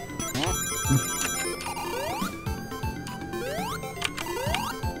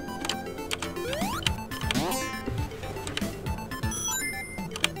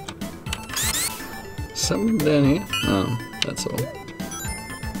 Something down here? Oh, that's all.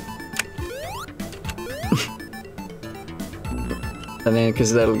 And then,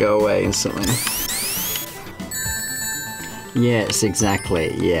 because that'll go away instantly. Yes,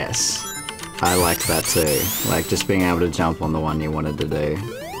 exactly, yes. I like that too. Like, just being able to jump on the one you wanted to do.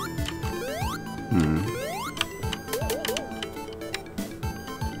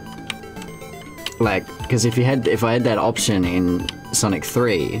 Like, because if I had that option in Sonic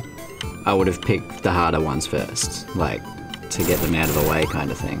 3, I would have picked the harder ones first, like, to get them out of the way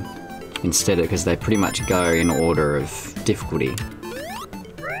kind of thing. Instead of, because they pretty much go in order of difficulty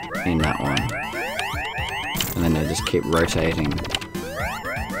in that one. And then they just keep rotating.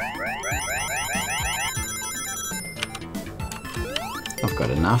 I've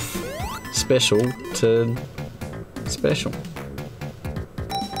got enough special to special.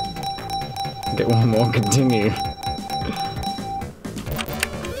 Get one more continue.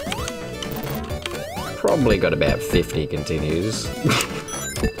 Probably got about 50 continues.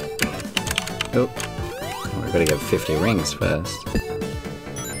 Oh, we've got to get 50 rings first.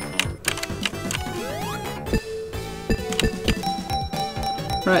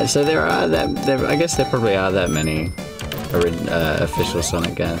 Right, so there are I guess there probably are that many official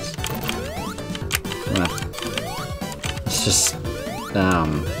Sonic games. Well, it's just,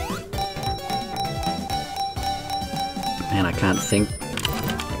 man, I can't think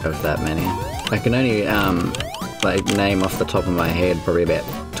of that many. I can only, like, name off the top of my head probably about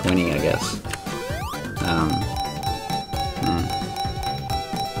 20, I guess.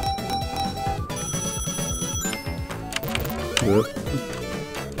 Whoop.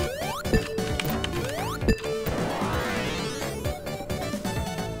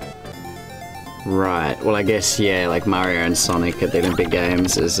 Right, well I guess, yeah, like Mario and Sonic at the Olympic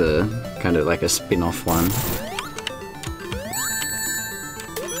Games is a kind of like a spin-off one.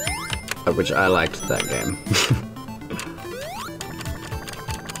 Which I liked that game.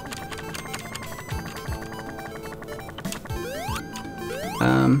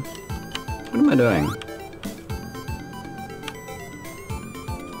 What am I doing?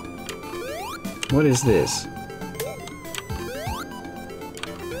 What is this?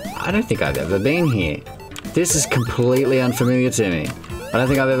 I don't think I've ever been here. This is completely unfamiliar to me. I don't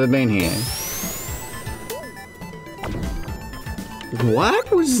think I've ever been here. What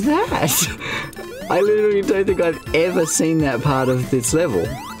was that? I literally don't think I've ever seen that part of this level.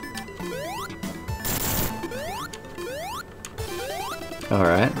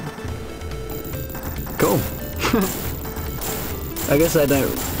 Alright. Cool. I guess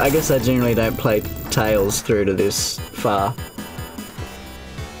I generally don't play Tails through to this far.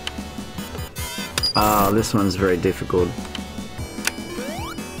 Oh, this one's very difficult.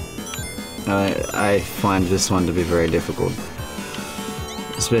 I find this one to be very difficult.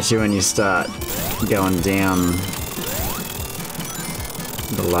 Especially when you start going down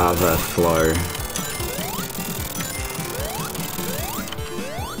the lava flow.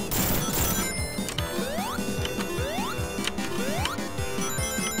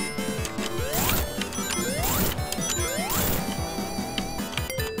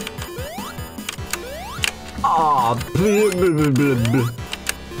 Oh,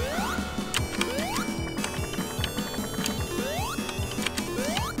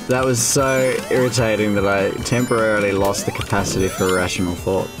 that was so irritating that I temporarily lost the capacity for rational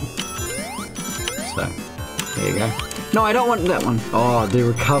thought. So, there you go. No, I don't want that one. Oh,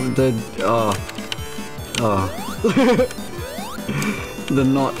 the the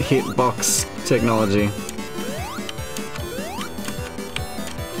not hitbox technology.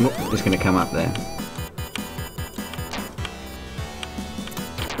 Whoop, it's gonna come up there.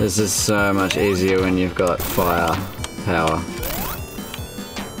 This is so much easier when you've got fire power.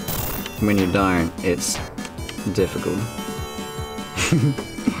 When you don't, it's difficult.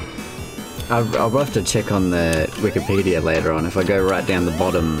 I'll have to check on the Wikipedia later on. If I go right down the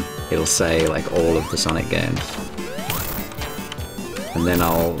bottom, it'll say like all of the Sonic games. And then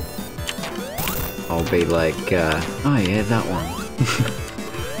I'll be like, oh yeah, that one.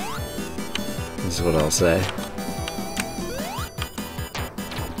 This is what I'll say.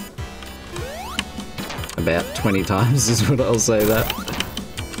 About 20 times is what I'll say that.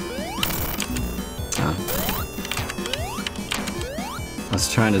 I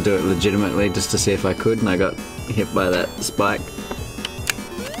was trying to do it legitimately just to see if I could, and I got hit by that spike.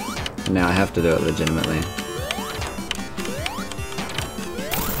 And now I have to do it legitimately.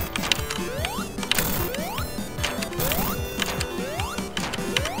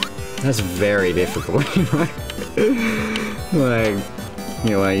 That's very difficult, you know? Like,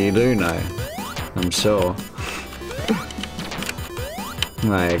 you know, you do know. I'm sure.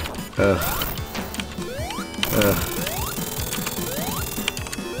 Like, ugh.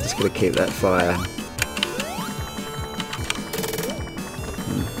 Just gotta keep that fire.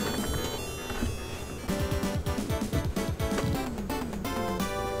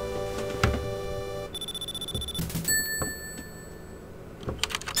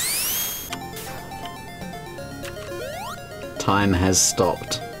 Time has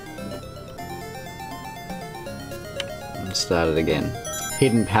stopped. Start it again.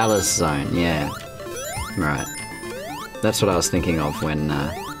 Hidden Palace Zone, yeah. Right. That's what I was thinking of when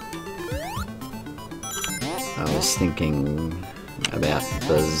I was thinking about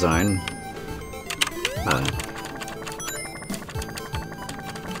the zone.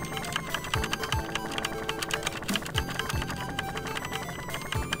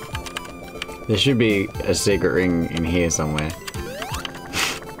 There should be a secret ring in here somewhere.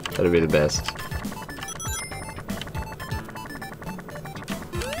 That'd be the best.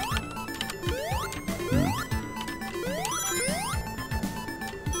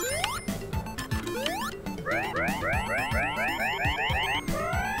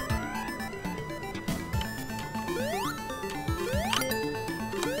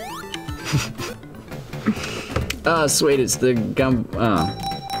 Oh, sweet, it's the gum... Oh.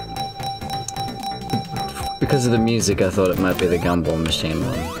 Because of the music, I thought it might be the Gumball Machine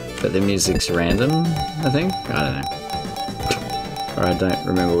one. But the music's random, I think? I don't know. Or I don't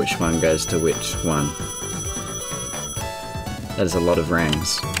remember which one goes to which one. That is a lot of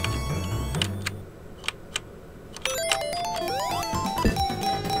rings.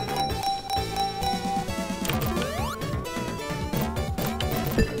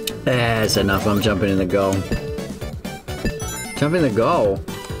 That's enough, I'm jumping in the goal. Jump in the goal?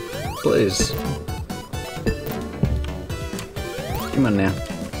 Please. Come on now.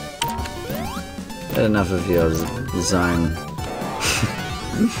 Had enough of your zone.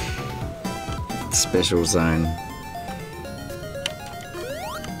 Special zone.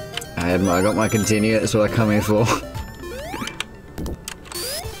 I got my continue, that's what I come here for.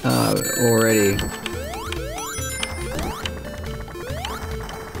 Already.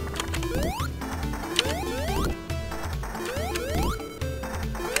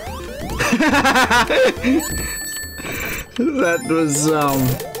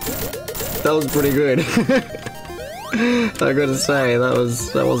 That was pretty good. I gotta say,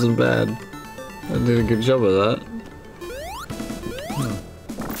 that wasn't bad. I did a good job of that.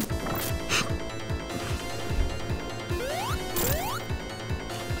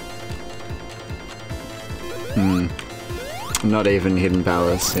 Not even Hidden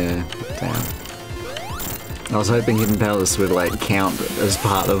Palace, yeah. Damn. I was hoping Hidden Palace would like count as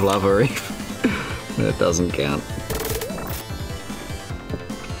part of Lava Reef. But it doesn't count.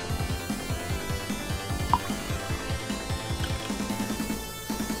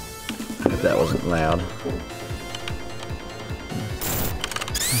 I hope that wasn't loud.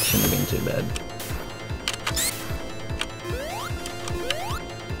 It shouldn't have been too bad.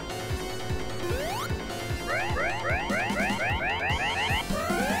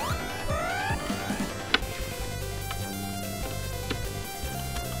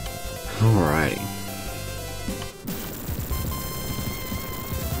 Alrighty.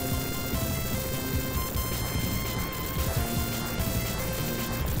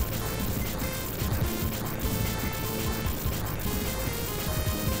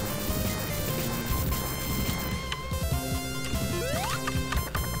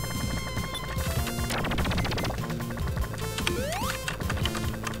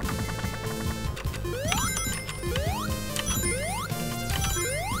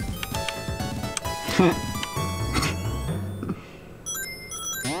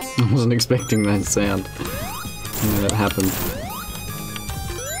 I wasn't expecting that sound. Yeah, that happened.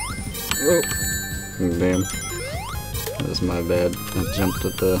 Oh, damn. That was my bad. I jumped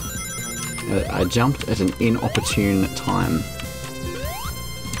at I jumped at an inopportune time.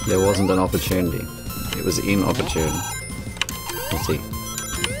 There wasn't an opportunity. It was inopportune. Let's see.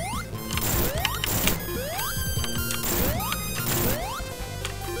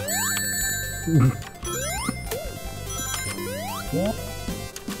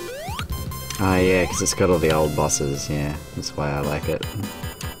 Ah, yeah, because it's got all the old bosses, yeah. That's why I like it.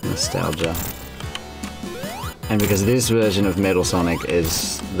 Nostalgia. And because this version of Metal Sonic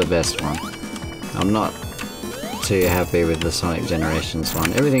is the best one. I'm not too happy with the Sonic Generations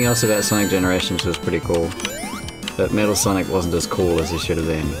one. Everything else about Sonic Generations was pretty cool. But Metal Sonic wasn't as cool as he should have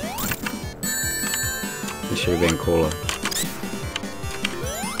been. He should have been cooler.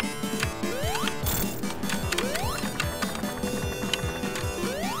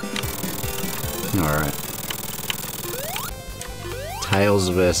 Alright. Tails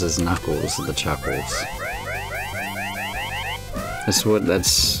versus Knuckles, the Chuckles.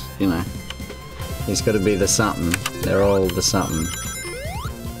 That's, you know, he's got to be the something. They're all the something.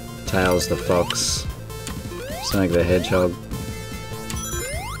 Tails the fox, Sonic the Hedgehog,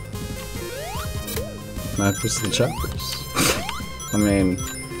 Knuckles the Chuckles. I mean,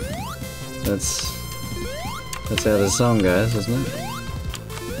 that's how the song goes, isn't it?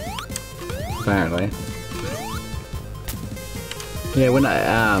 Apparently. Yeah, when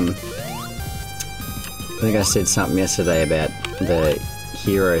I think I said something yesterday about the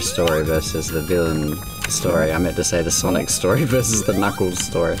hero story versus the villain story. I meant to say the Sonic story versus the Knuckles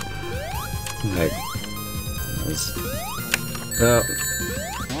story. Like, oh.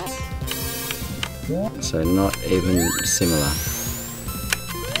 So not even similar.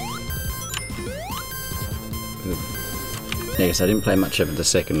 Yeah, because I didn't play much of the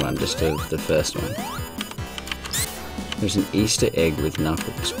second one, just of the first one. There's an Easter egg with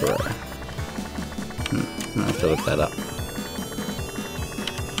Knuckles, bro. I'll have to look that up.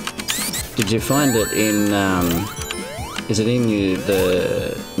 Did you find it in, is it in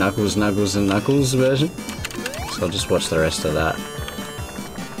the Knuckles, and Knuckles version? So I'll just watch the rest of that.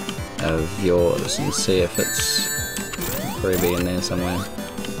 Of yours and see if it's freebie in there somewhere.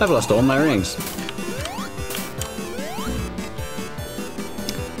 I've lost all my rings.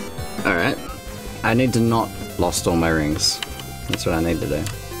 Alright. I need to not lost all my rings. That's what I need to do.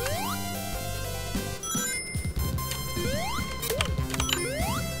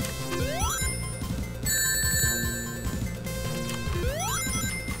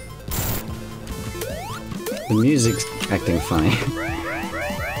 The music's acting funny.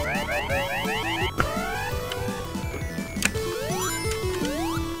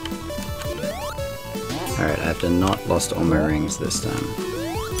 Alright, I have to not lost all my rings this time.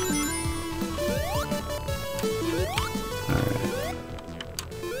 Alright.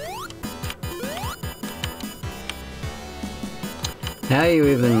 How are you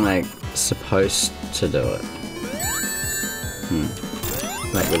even, like, supposed to do it?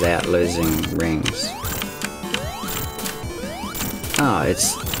 Like, without losing rings. Oh,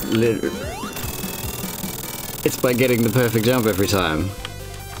 it's by getting the perfect jump every time.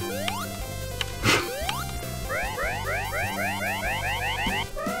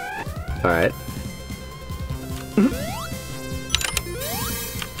 Alright.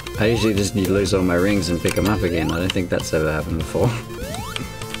 I usually just lose all my rings and pick them up again. I don't think that's ever happened before.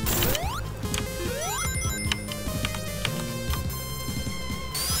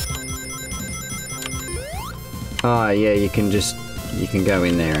 Oh yeah, you can go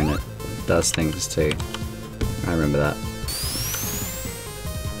in there and it does things too. I remember that.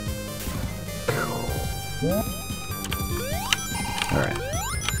 Alright.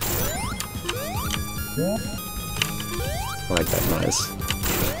 I like that noise.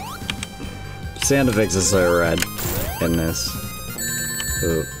 Sound effects are so rad in this.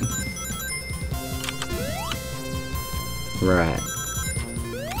 Ooh. Right.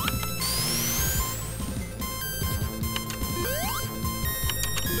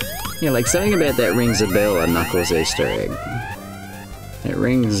 Yeah, like something about that rings a bell a Knuckles Easter egg. It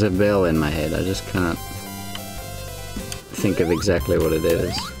rings a bell in my head, I just can't think of exactly what it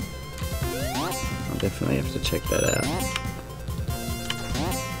is. I'll definitely have to check that out.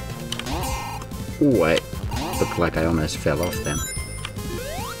 Ooh, wait. Looked like I almost fell off then.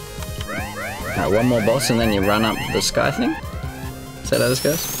 Alright, one more boss and then you run up the sky thing? Is that how this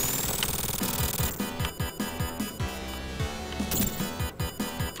goes?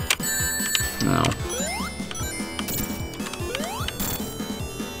 No.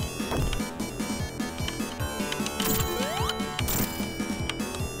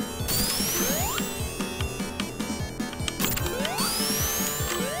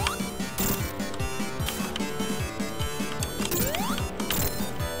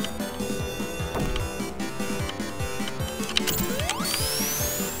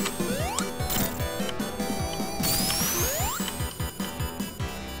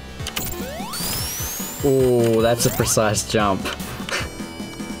 Ooh, that's a precise jump.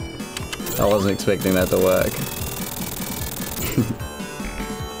 I wasn't expecting that to work.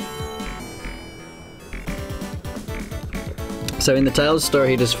 So in the Tails story,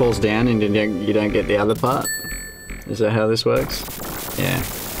 he just falls down and you don't get the other part? Is that how this works? Yeah.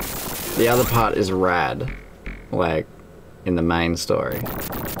 The other part is rad. Like, in the main story.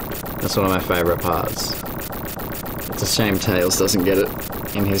 That's one of my favourite parts. It's a shame Tails doesn't get it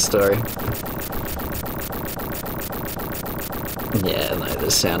in his story. Yeah, no, the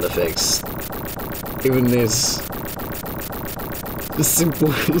sound effects. Even this. The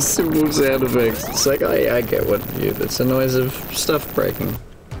simple sound effects. It's like, oh yeah, I get what you do. It's a noise of stuff breaking.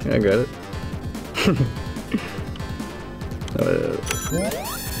 I got it.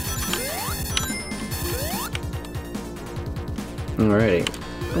 Alrighty.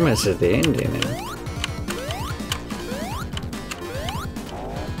 I'm almost at the end here now.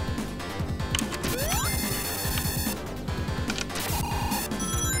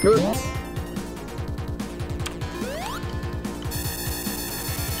 Good.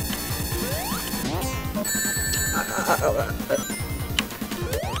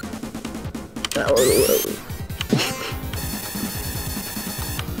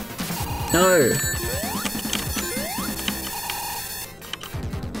 No.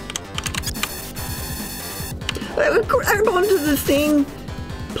 Grab onto the thing,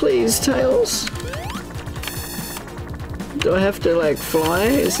 please, Tails. Do I have to like fly?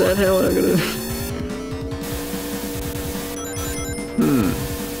 Is that how I'm gonna?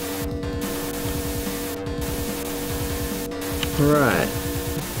 Right.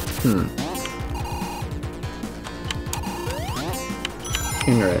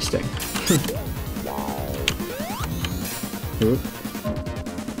 Interesting. Oop.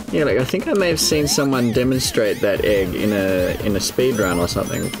 Yeah, like I think I may have seen someone demonstrate that egg in a speed run or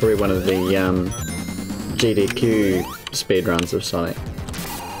something. Probably one of the GDQ speedruns of Sonic.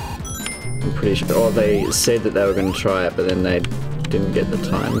 I'm pretty sure. Or they said that they were going to try it, but then they didn't get the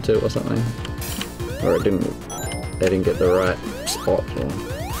time to, or something. Or they didn't get the right spot, or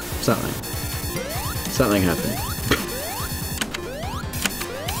something. Something happened.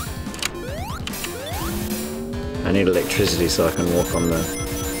 I need electricity so I can walk on the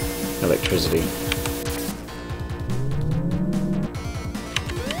electricity.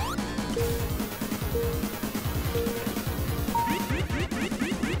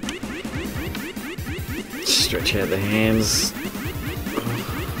 Stretch out the hands.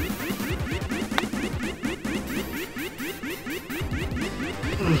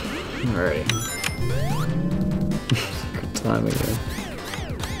 Alrighty. Good timing there.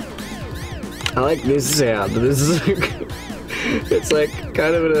 I like this sound. This is it's like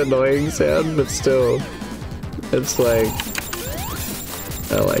kind of an annoying sound, but still, it's like,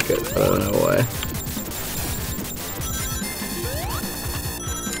 I like it. I don't know why.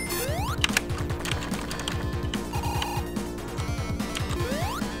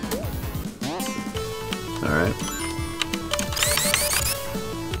 Alright.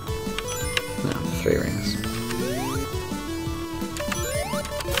 No, 3 rings.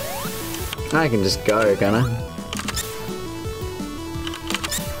 I can just go, can I?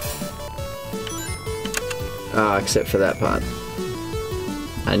 Oh, except for that part.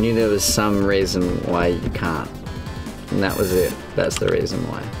 I knew there was some reason why you can't. And that was it. That's the reason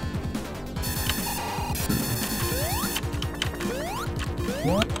why.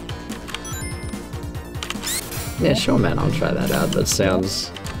 Yeah, sure man, I'll try that out. That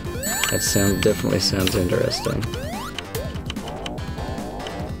definitely sounds interesting.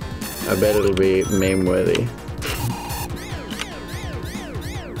 I bet it'll be meme worthy.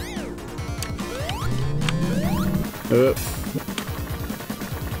 Oh.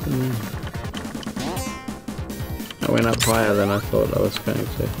 I went up higher than I thought I was going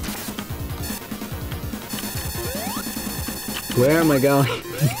to. Where am I going?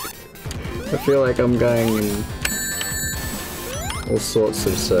 I feel like I'm going in all sorts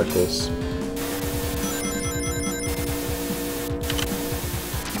of circles.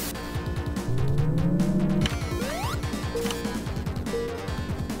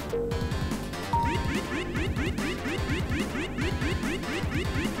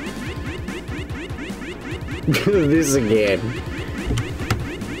 This again.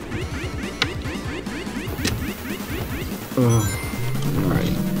 Oh,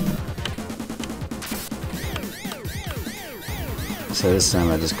 alright. So this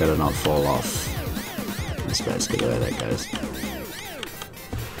time I just gotta not fall off. That's basically the way that goes.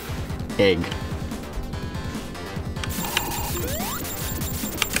 Egg.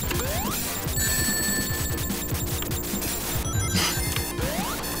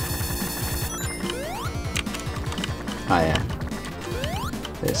 Oh yeah.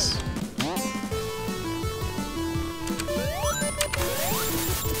 This.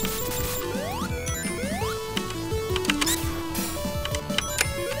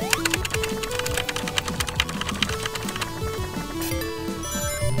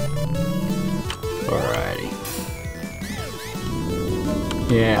 Alrighty.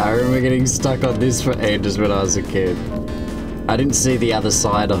 Yeah, I remember getting stuck on this for ages when I was a kid. I didn't see the other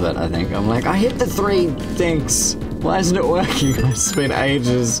side of it, I think. I'm like, I hit the 3 things. Why isn't it working? I spent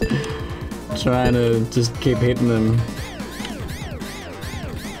ages trying to just keep hitting them.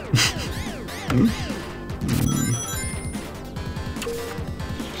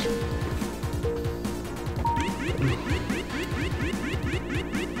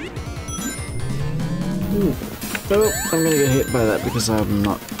 Oh, I'm gonna get hit by that because I'm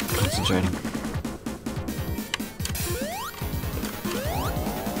not concentrating.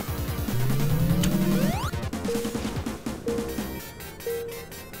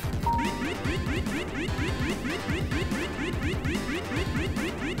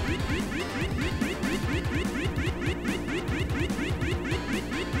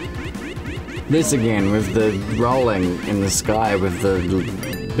 This again with the rolling in the sky with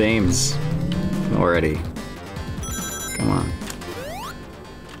the beams already. Come on.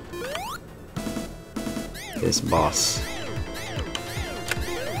 This boss.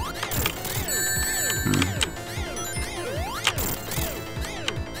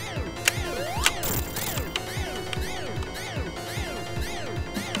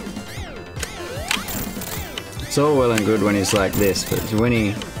 It's all well and good when he's like this, but when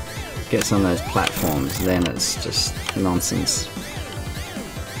he gets on those platforms, then it's just nonsense.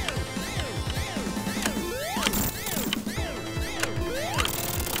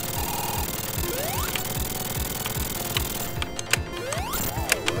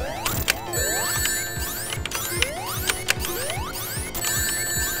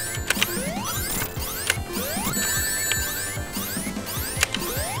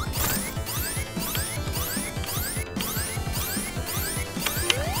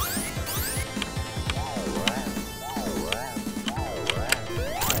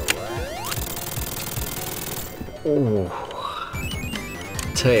 Ooh.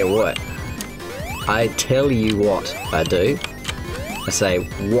 Tell you what. I tell you what I do. I say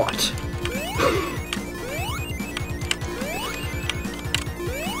what.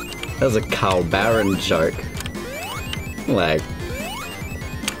 That was a Carl Barron joke. Like,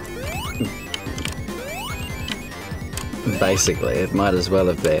 basically, it might as well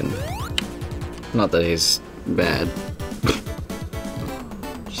have been. Not that he's bad.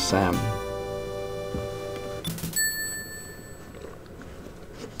 Sam.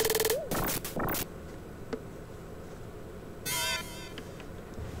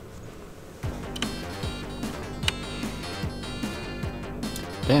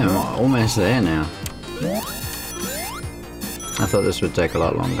 Damn, I'm almost there now. I thought this would take a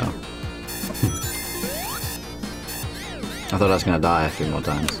lot longer. I thought I was going to die a few more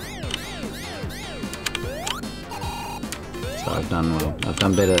times. So I've done well. I've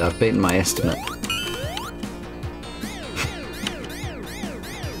done better. I've beaten my estimate.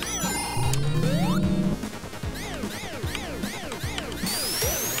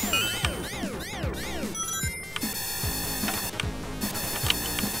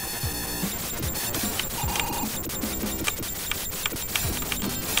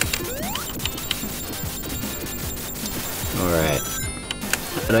 Alright.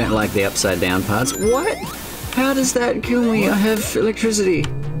 I don't like the upside down parts. What? How does that kill me? I have electricity.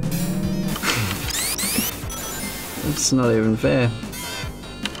 That's not even fair.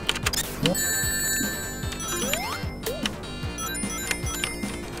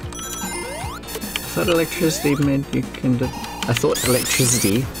 I thought electricity made you can do... I thought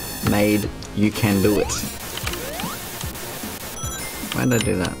electricity made you can do it. Why did I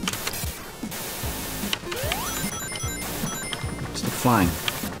do that? Still flying.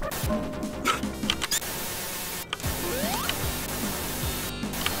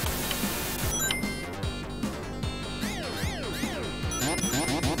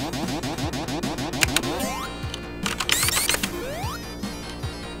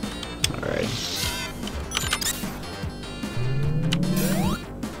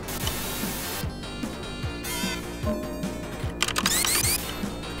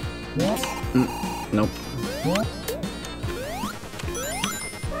 Nope.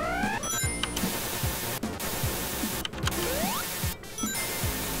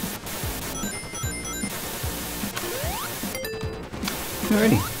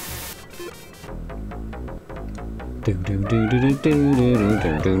 Alrighty.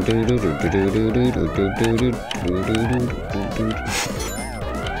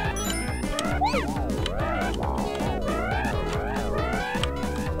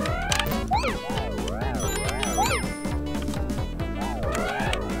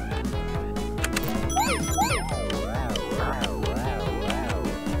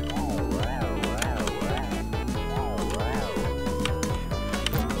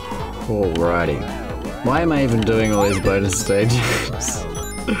 Alrighty. Why am I even doing all these bonus stages?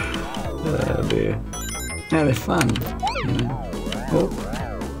 Oh dear. Yeah, they're fun. You know? Oh.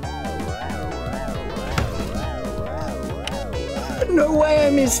 No way I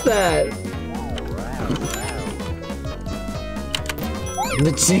missed that!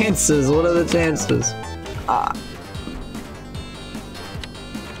 The chances, what are the chances? Ah.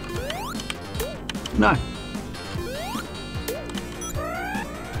 No.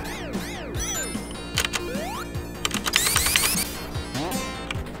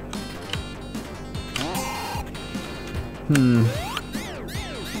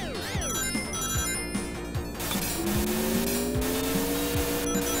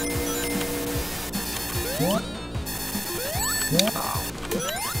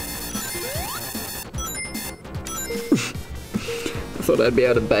 I thought I'd be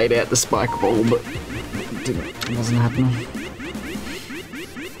able to bait out the spike ball, but it wasn't happening.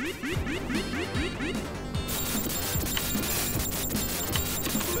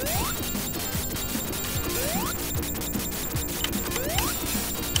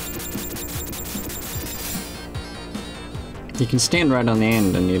 You can stand right on the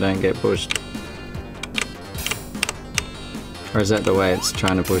end and you don't get pushed. Or is that the way it's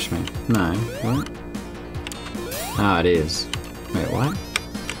trying to push me? No, what? Oh, it is. Wait, what?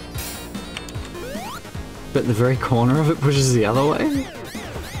 But the very corner of it pushes the other way?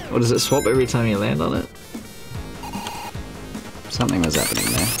 Or does it swap every time you land on it? Something was happening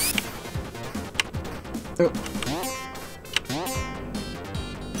there. Oh.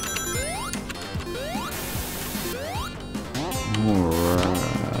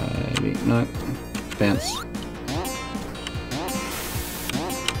 Alrighty, no, bounce.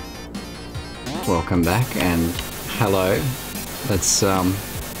 Welcome back and hello. That's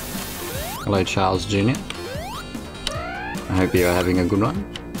hello Charles Jr. I hope you are having a good one.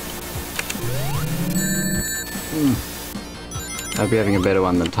 I hope you're having a better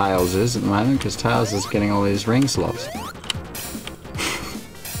one than Tails is at the moment, because Tails is getting all these ring slots.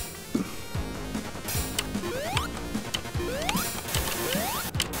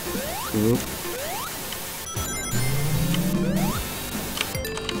 Oop.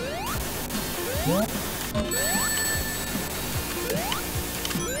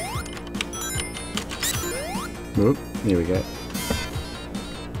 Oop, here we go.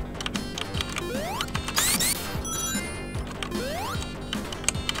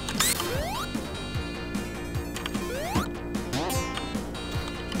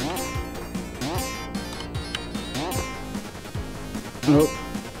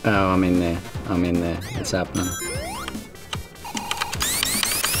 Oh, I'm in there. I'm in there. It's happening.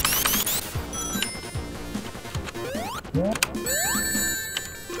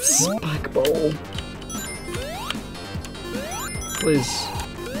 Spike ball. Please.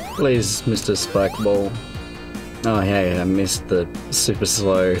 Please, Mr. Spike Ball. Oh, hey, I missed the super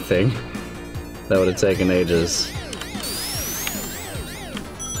slow thing. That would have taken ages.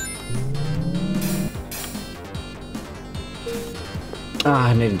 Ah,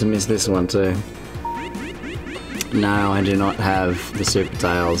 I needed to miss this one too. No, I do not have the Super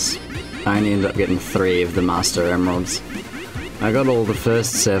Tails. I only ended up getting 3 of the Master Emeralds. I got all the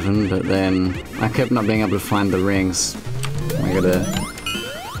first 7, but then I kept not being able to find the rings. I gotta...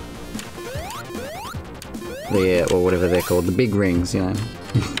 or whatever they're called, the big rings, you know.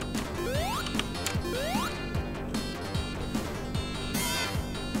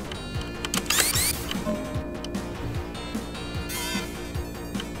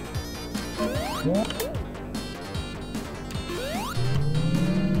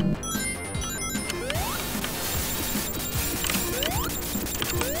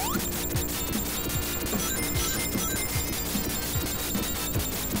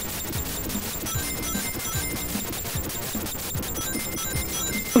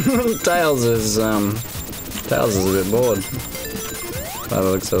 Tails is a bit bored by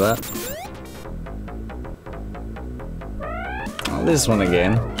the looks of that. Oh, this one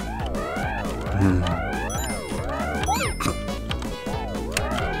again.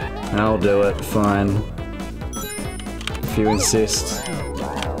 I'll do it, fine. If you insist.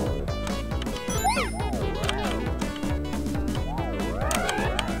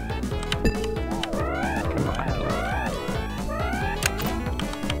 Come on.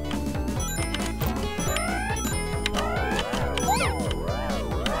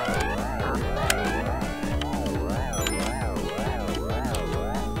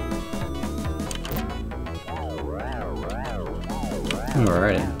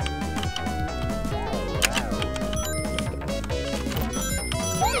 Alrighty.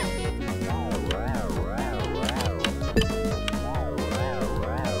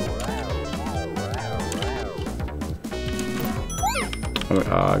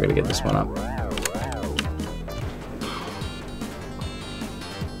 Oh, I gotta get this one up.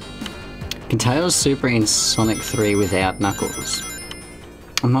 Can Tails super in Sonic 3 without Knuckles?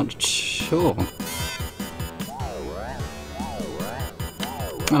 I'm not sure.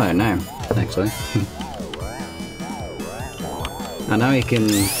 I don't know, actually. I know he can.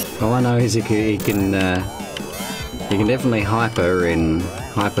 All I know is he can definitely hyper in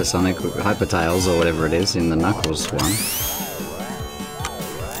Hyper Sonic, Hyper Tails or whatever it is in the Knuckles one.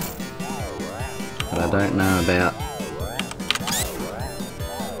 But I don't know about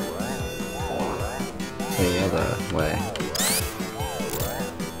the other way.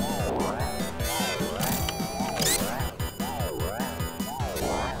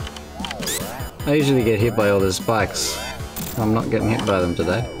 I usually get hit by all the spikes. I'm not getting hit by them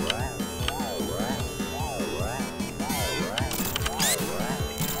today.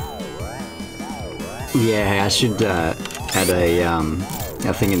 Yeah, I should add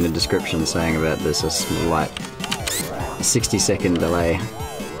a thing in the description saying about this, a slight 60-second delay.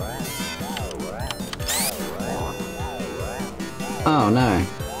 Oh no.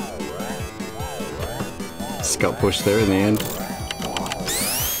 Just got pushed through in the end.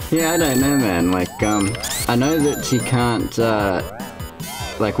 Yeah, I don't know, man. Like, I know that you can't,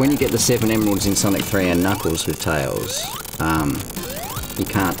 like, when you get the 7 emeralds in Sonic 3 and Knuckles with Tails, you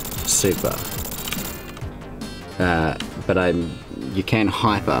can't super. But you can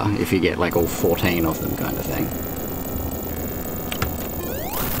hyper if you get, like, all 14 of them, kind of thing.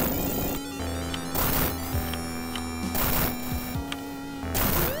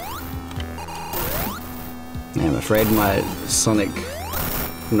 Yeah, I'm afraid my Sonic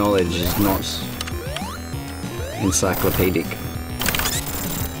knowledge is not encyclopedic.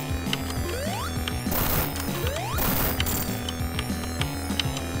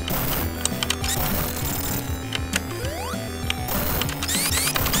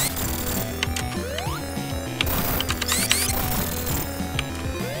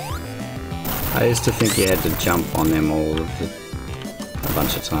 I used to think you had to jump on them all of a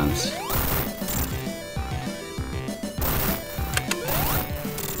bunch of times.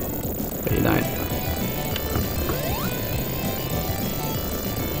 But you don't.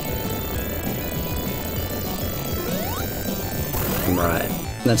 Right,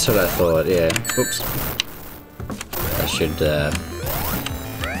 that's what I thought, yeah. Oops. I should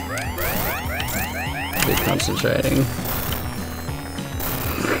be concentrating.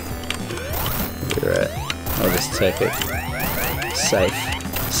 Right, I'll just take it.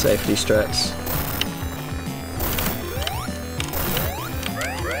 Safety strats.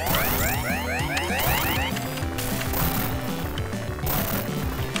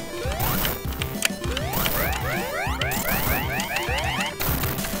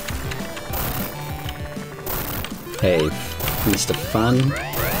 Hey, Mr. Fun.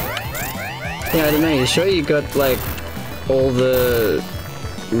 Yeah, I don't know, you sure you got, like, all the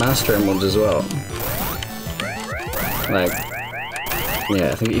Master Emeralds as well? Like,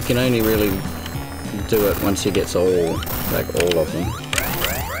 yeah, I think you can only really do it once you get all, like, all of them.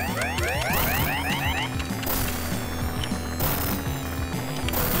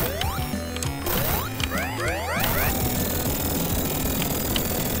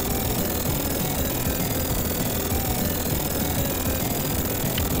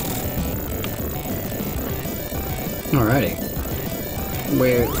 Alrighty.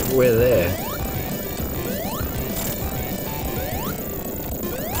 We're there.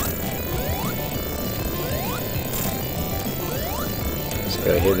 Just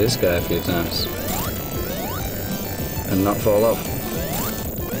gotta hit this guy a few times. And not fall off.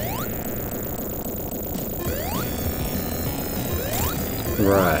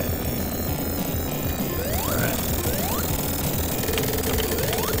 Right.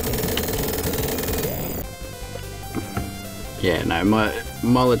 Yeah, no,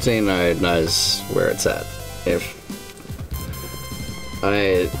 Molotino knows where it's at. If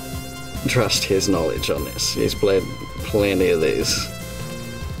I trust his knowledge on this. He's played plenty of these.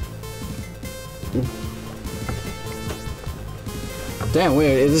 Damn,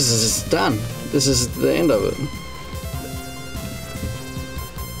 this is done. This is the end of it.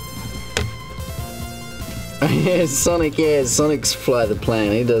 Yeah, Sonic's fly the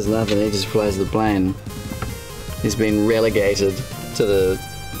plane. He does nothing, he just flies the plane. He's been relegated to the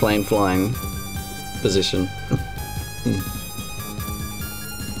plane flying position.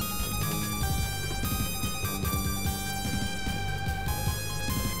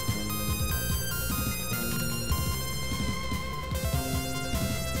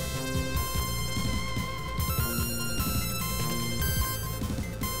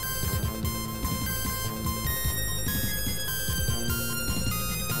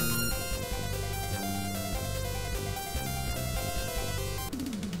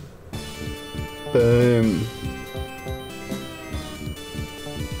 Boom.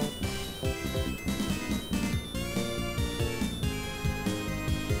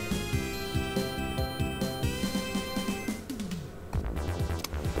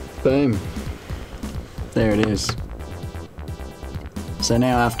 Boom. There it is. So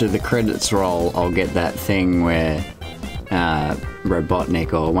now after the credits roll, I'll get that thing where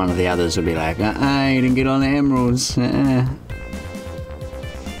Robotnik or one of the others will be like, you didn't get on the emeralds.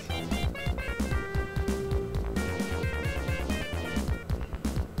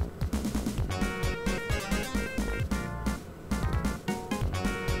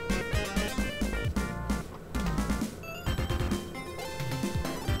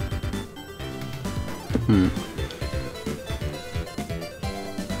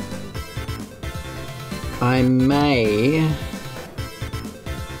 I may.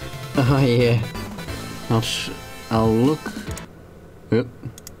 Oh yeah. I'll look. Oop.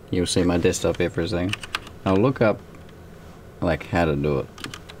 You'll see my desktop here for a second. I'll look up like how to do it.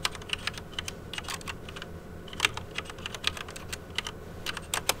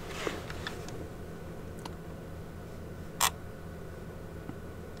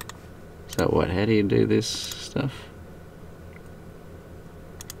 So what? How do you do this stuff?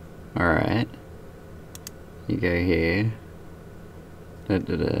 All right. You go here. Da,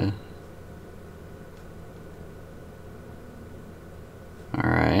 da, da.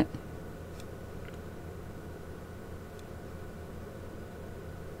 Alright.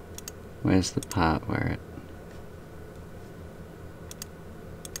 Where's the part where it...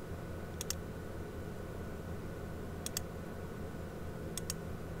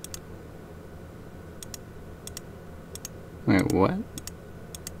 Wait, what?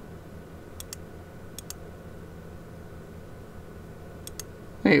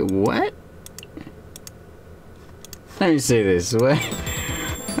 Wait, what? Let me see this. What?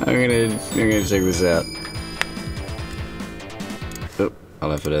 I'm gonna check this out. Oh,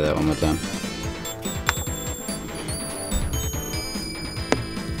 I'll have to do that one more time.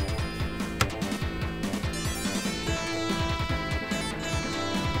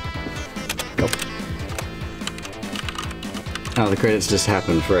 Oh, the credits just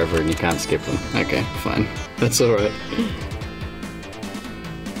happen forever and you can't skip them. Okay, fine. That's alright.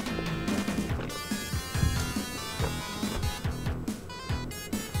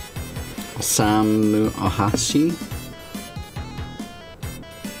 Osamu Ohashi,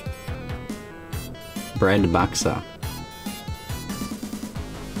 Bread Baksa,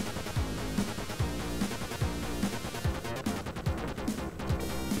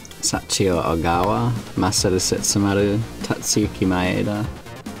 Sachio Ogawa, Masaru Setsumaru, Tatsuyuki Maeda,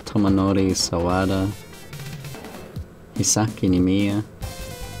 Tomonori Sawada, Hisaki Nimiya,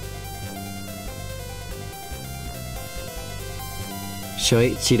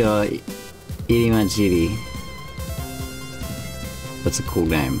 Shoichiro Irimajiri. That's a cool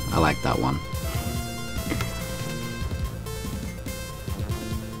name. I like that one.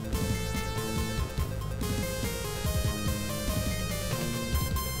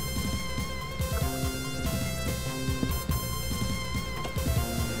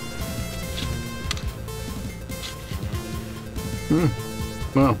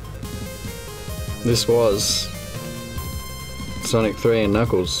 Well, this was Sonic 3 and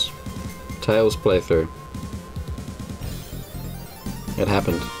Knuckles Tails playthrough. It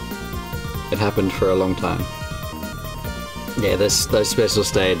happened. It happened for a long time. Yeah, those special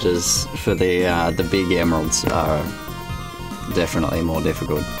stages for the big emeralds are definitely more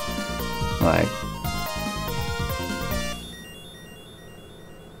difficult. Like,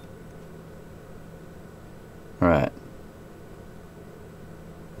 right.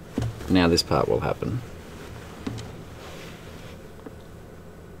 Now this part will happen.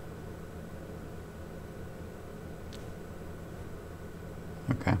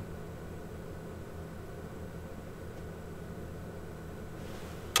 Okay.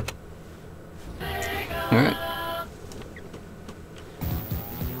 All right.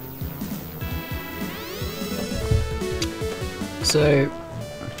 So,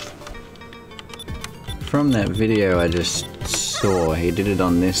 from that video I just saw, he did it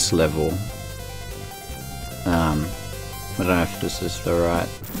on this level. I don't know if this is the right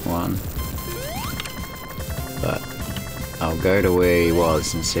one, but I'll go to where he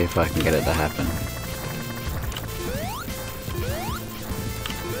was and see if I can get it to happen.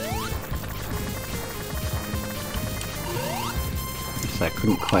 So I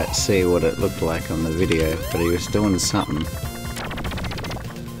couldn't quite see what it looked like on the video, but he was doing something.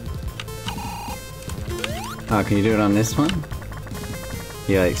 Oh, can you do it on this one?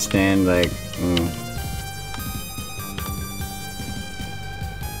 You like stand like...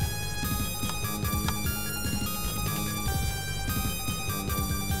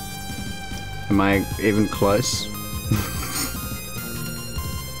 Am I even close?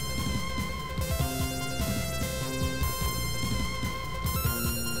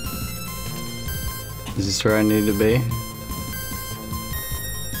 Is this where I need to be?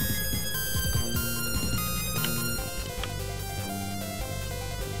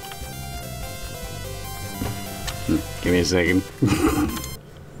 Give me a second.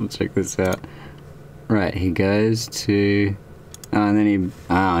 I'll check this out. Right, he goes to... Oh, and then he...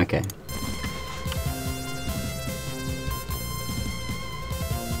 Ah, okay.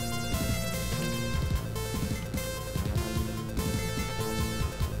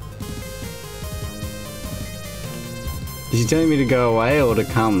 Is he telling me to go away or to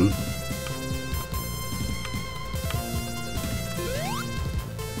come?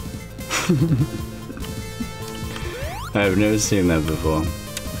 I've never seen that before.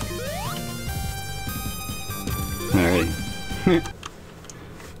 Alrighty.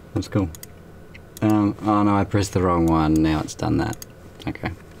 That's cool. Oh no, I pressed the wrong one. Now it's done that.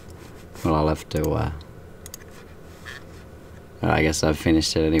 Okay. Well, I'll have to, I guess I've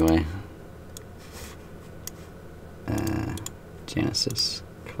finished it anyway. Genesis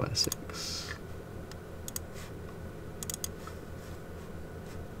Classics.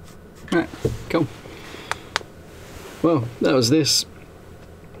 Alright, cool. Well, that was this.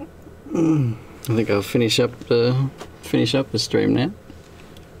 I think I'll finish up the stream now.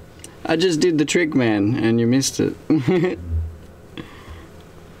 I just did the trick, man, and you missed it.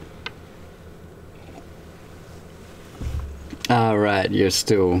 Ah, right, you're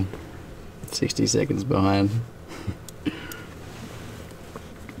still 60 seconds behind.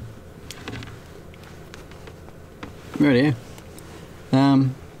 Right here. Yeah,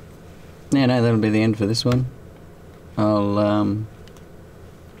 no, that'll be the end for this one. I'll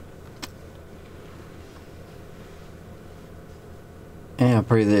yeah, I'll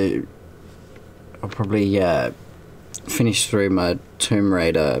probably finish through my Tomb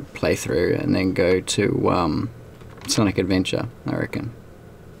Raider playthrough and then go to Sonic Adventure, I reckon.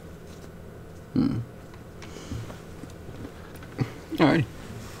 Alright.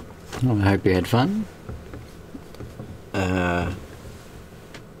 Well, I hope you had fun.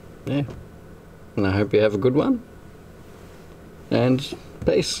 Yeah. And I hope you have a good one. And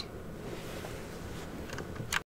peace.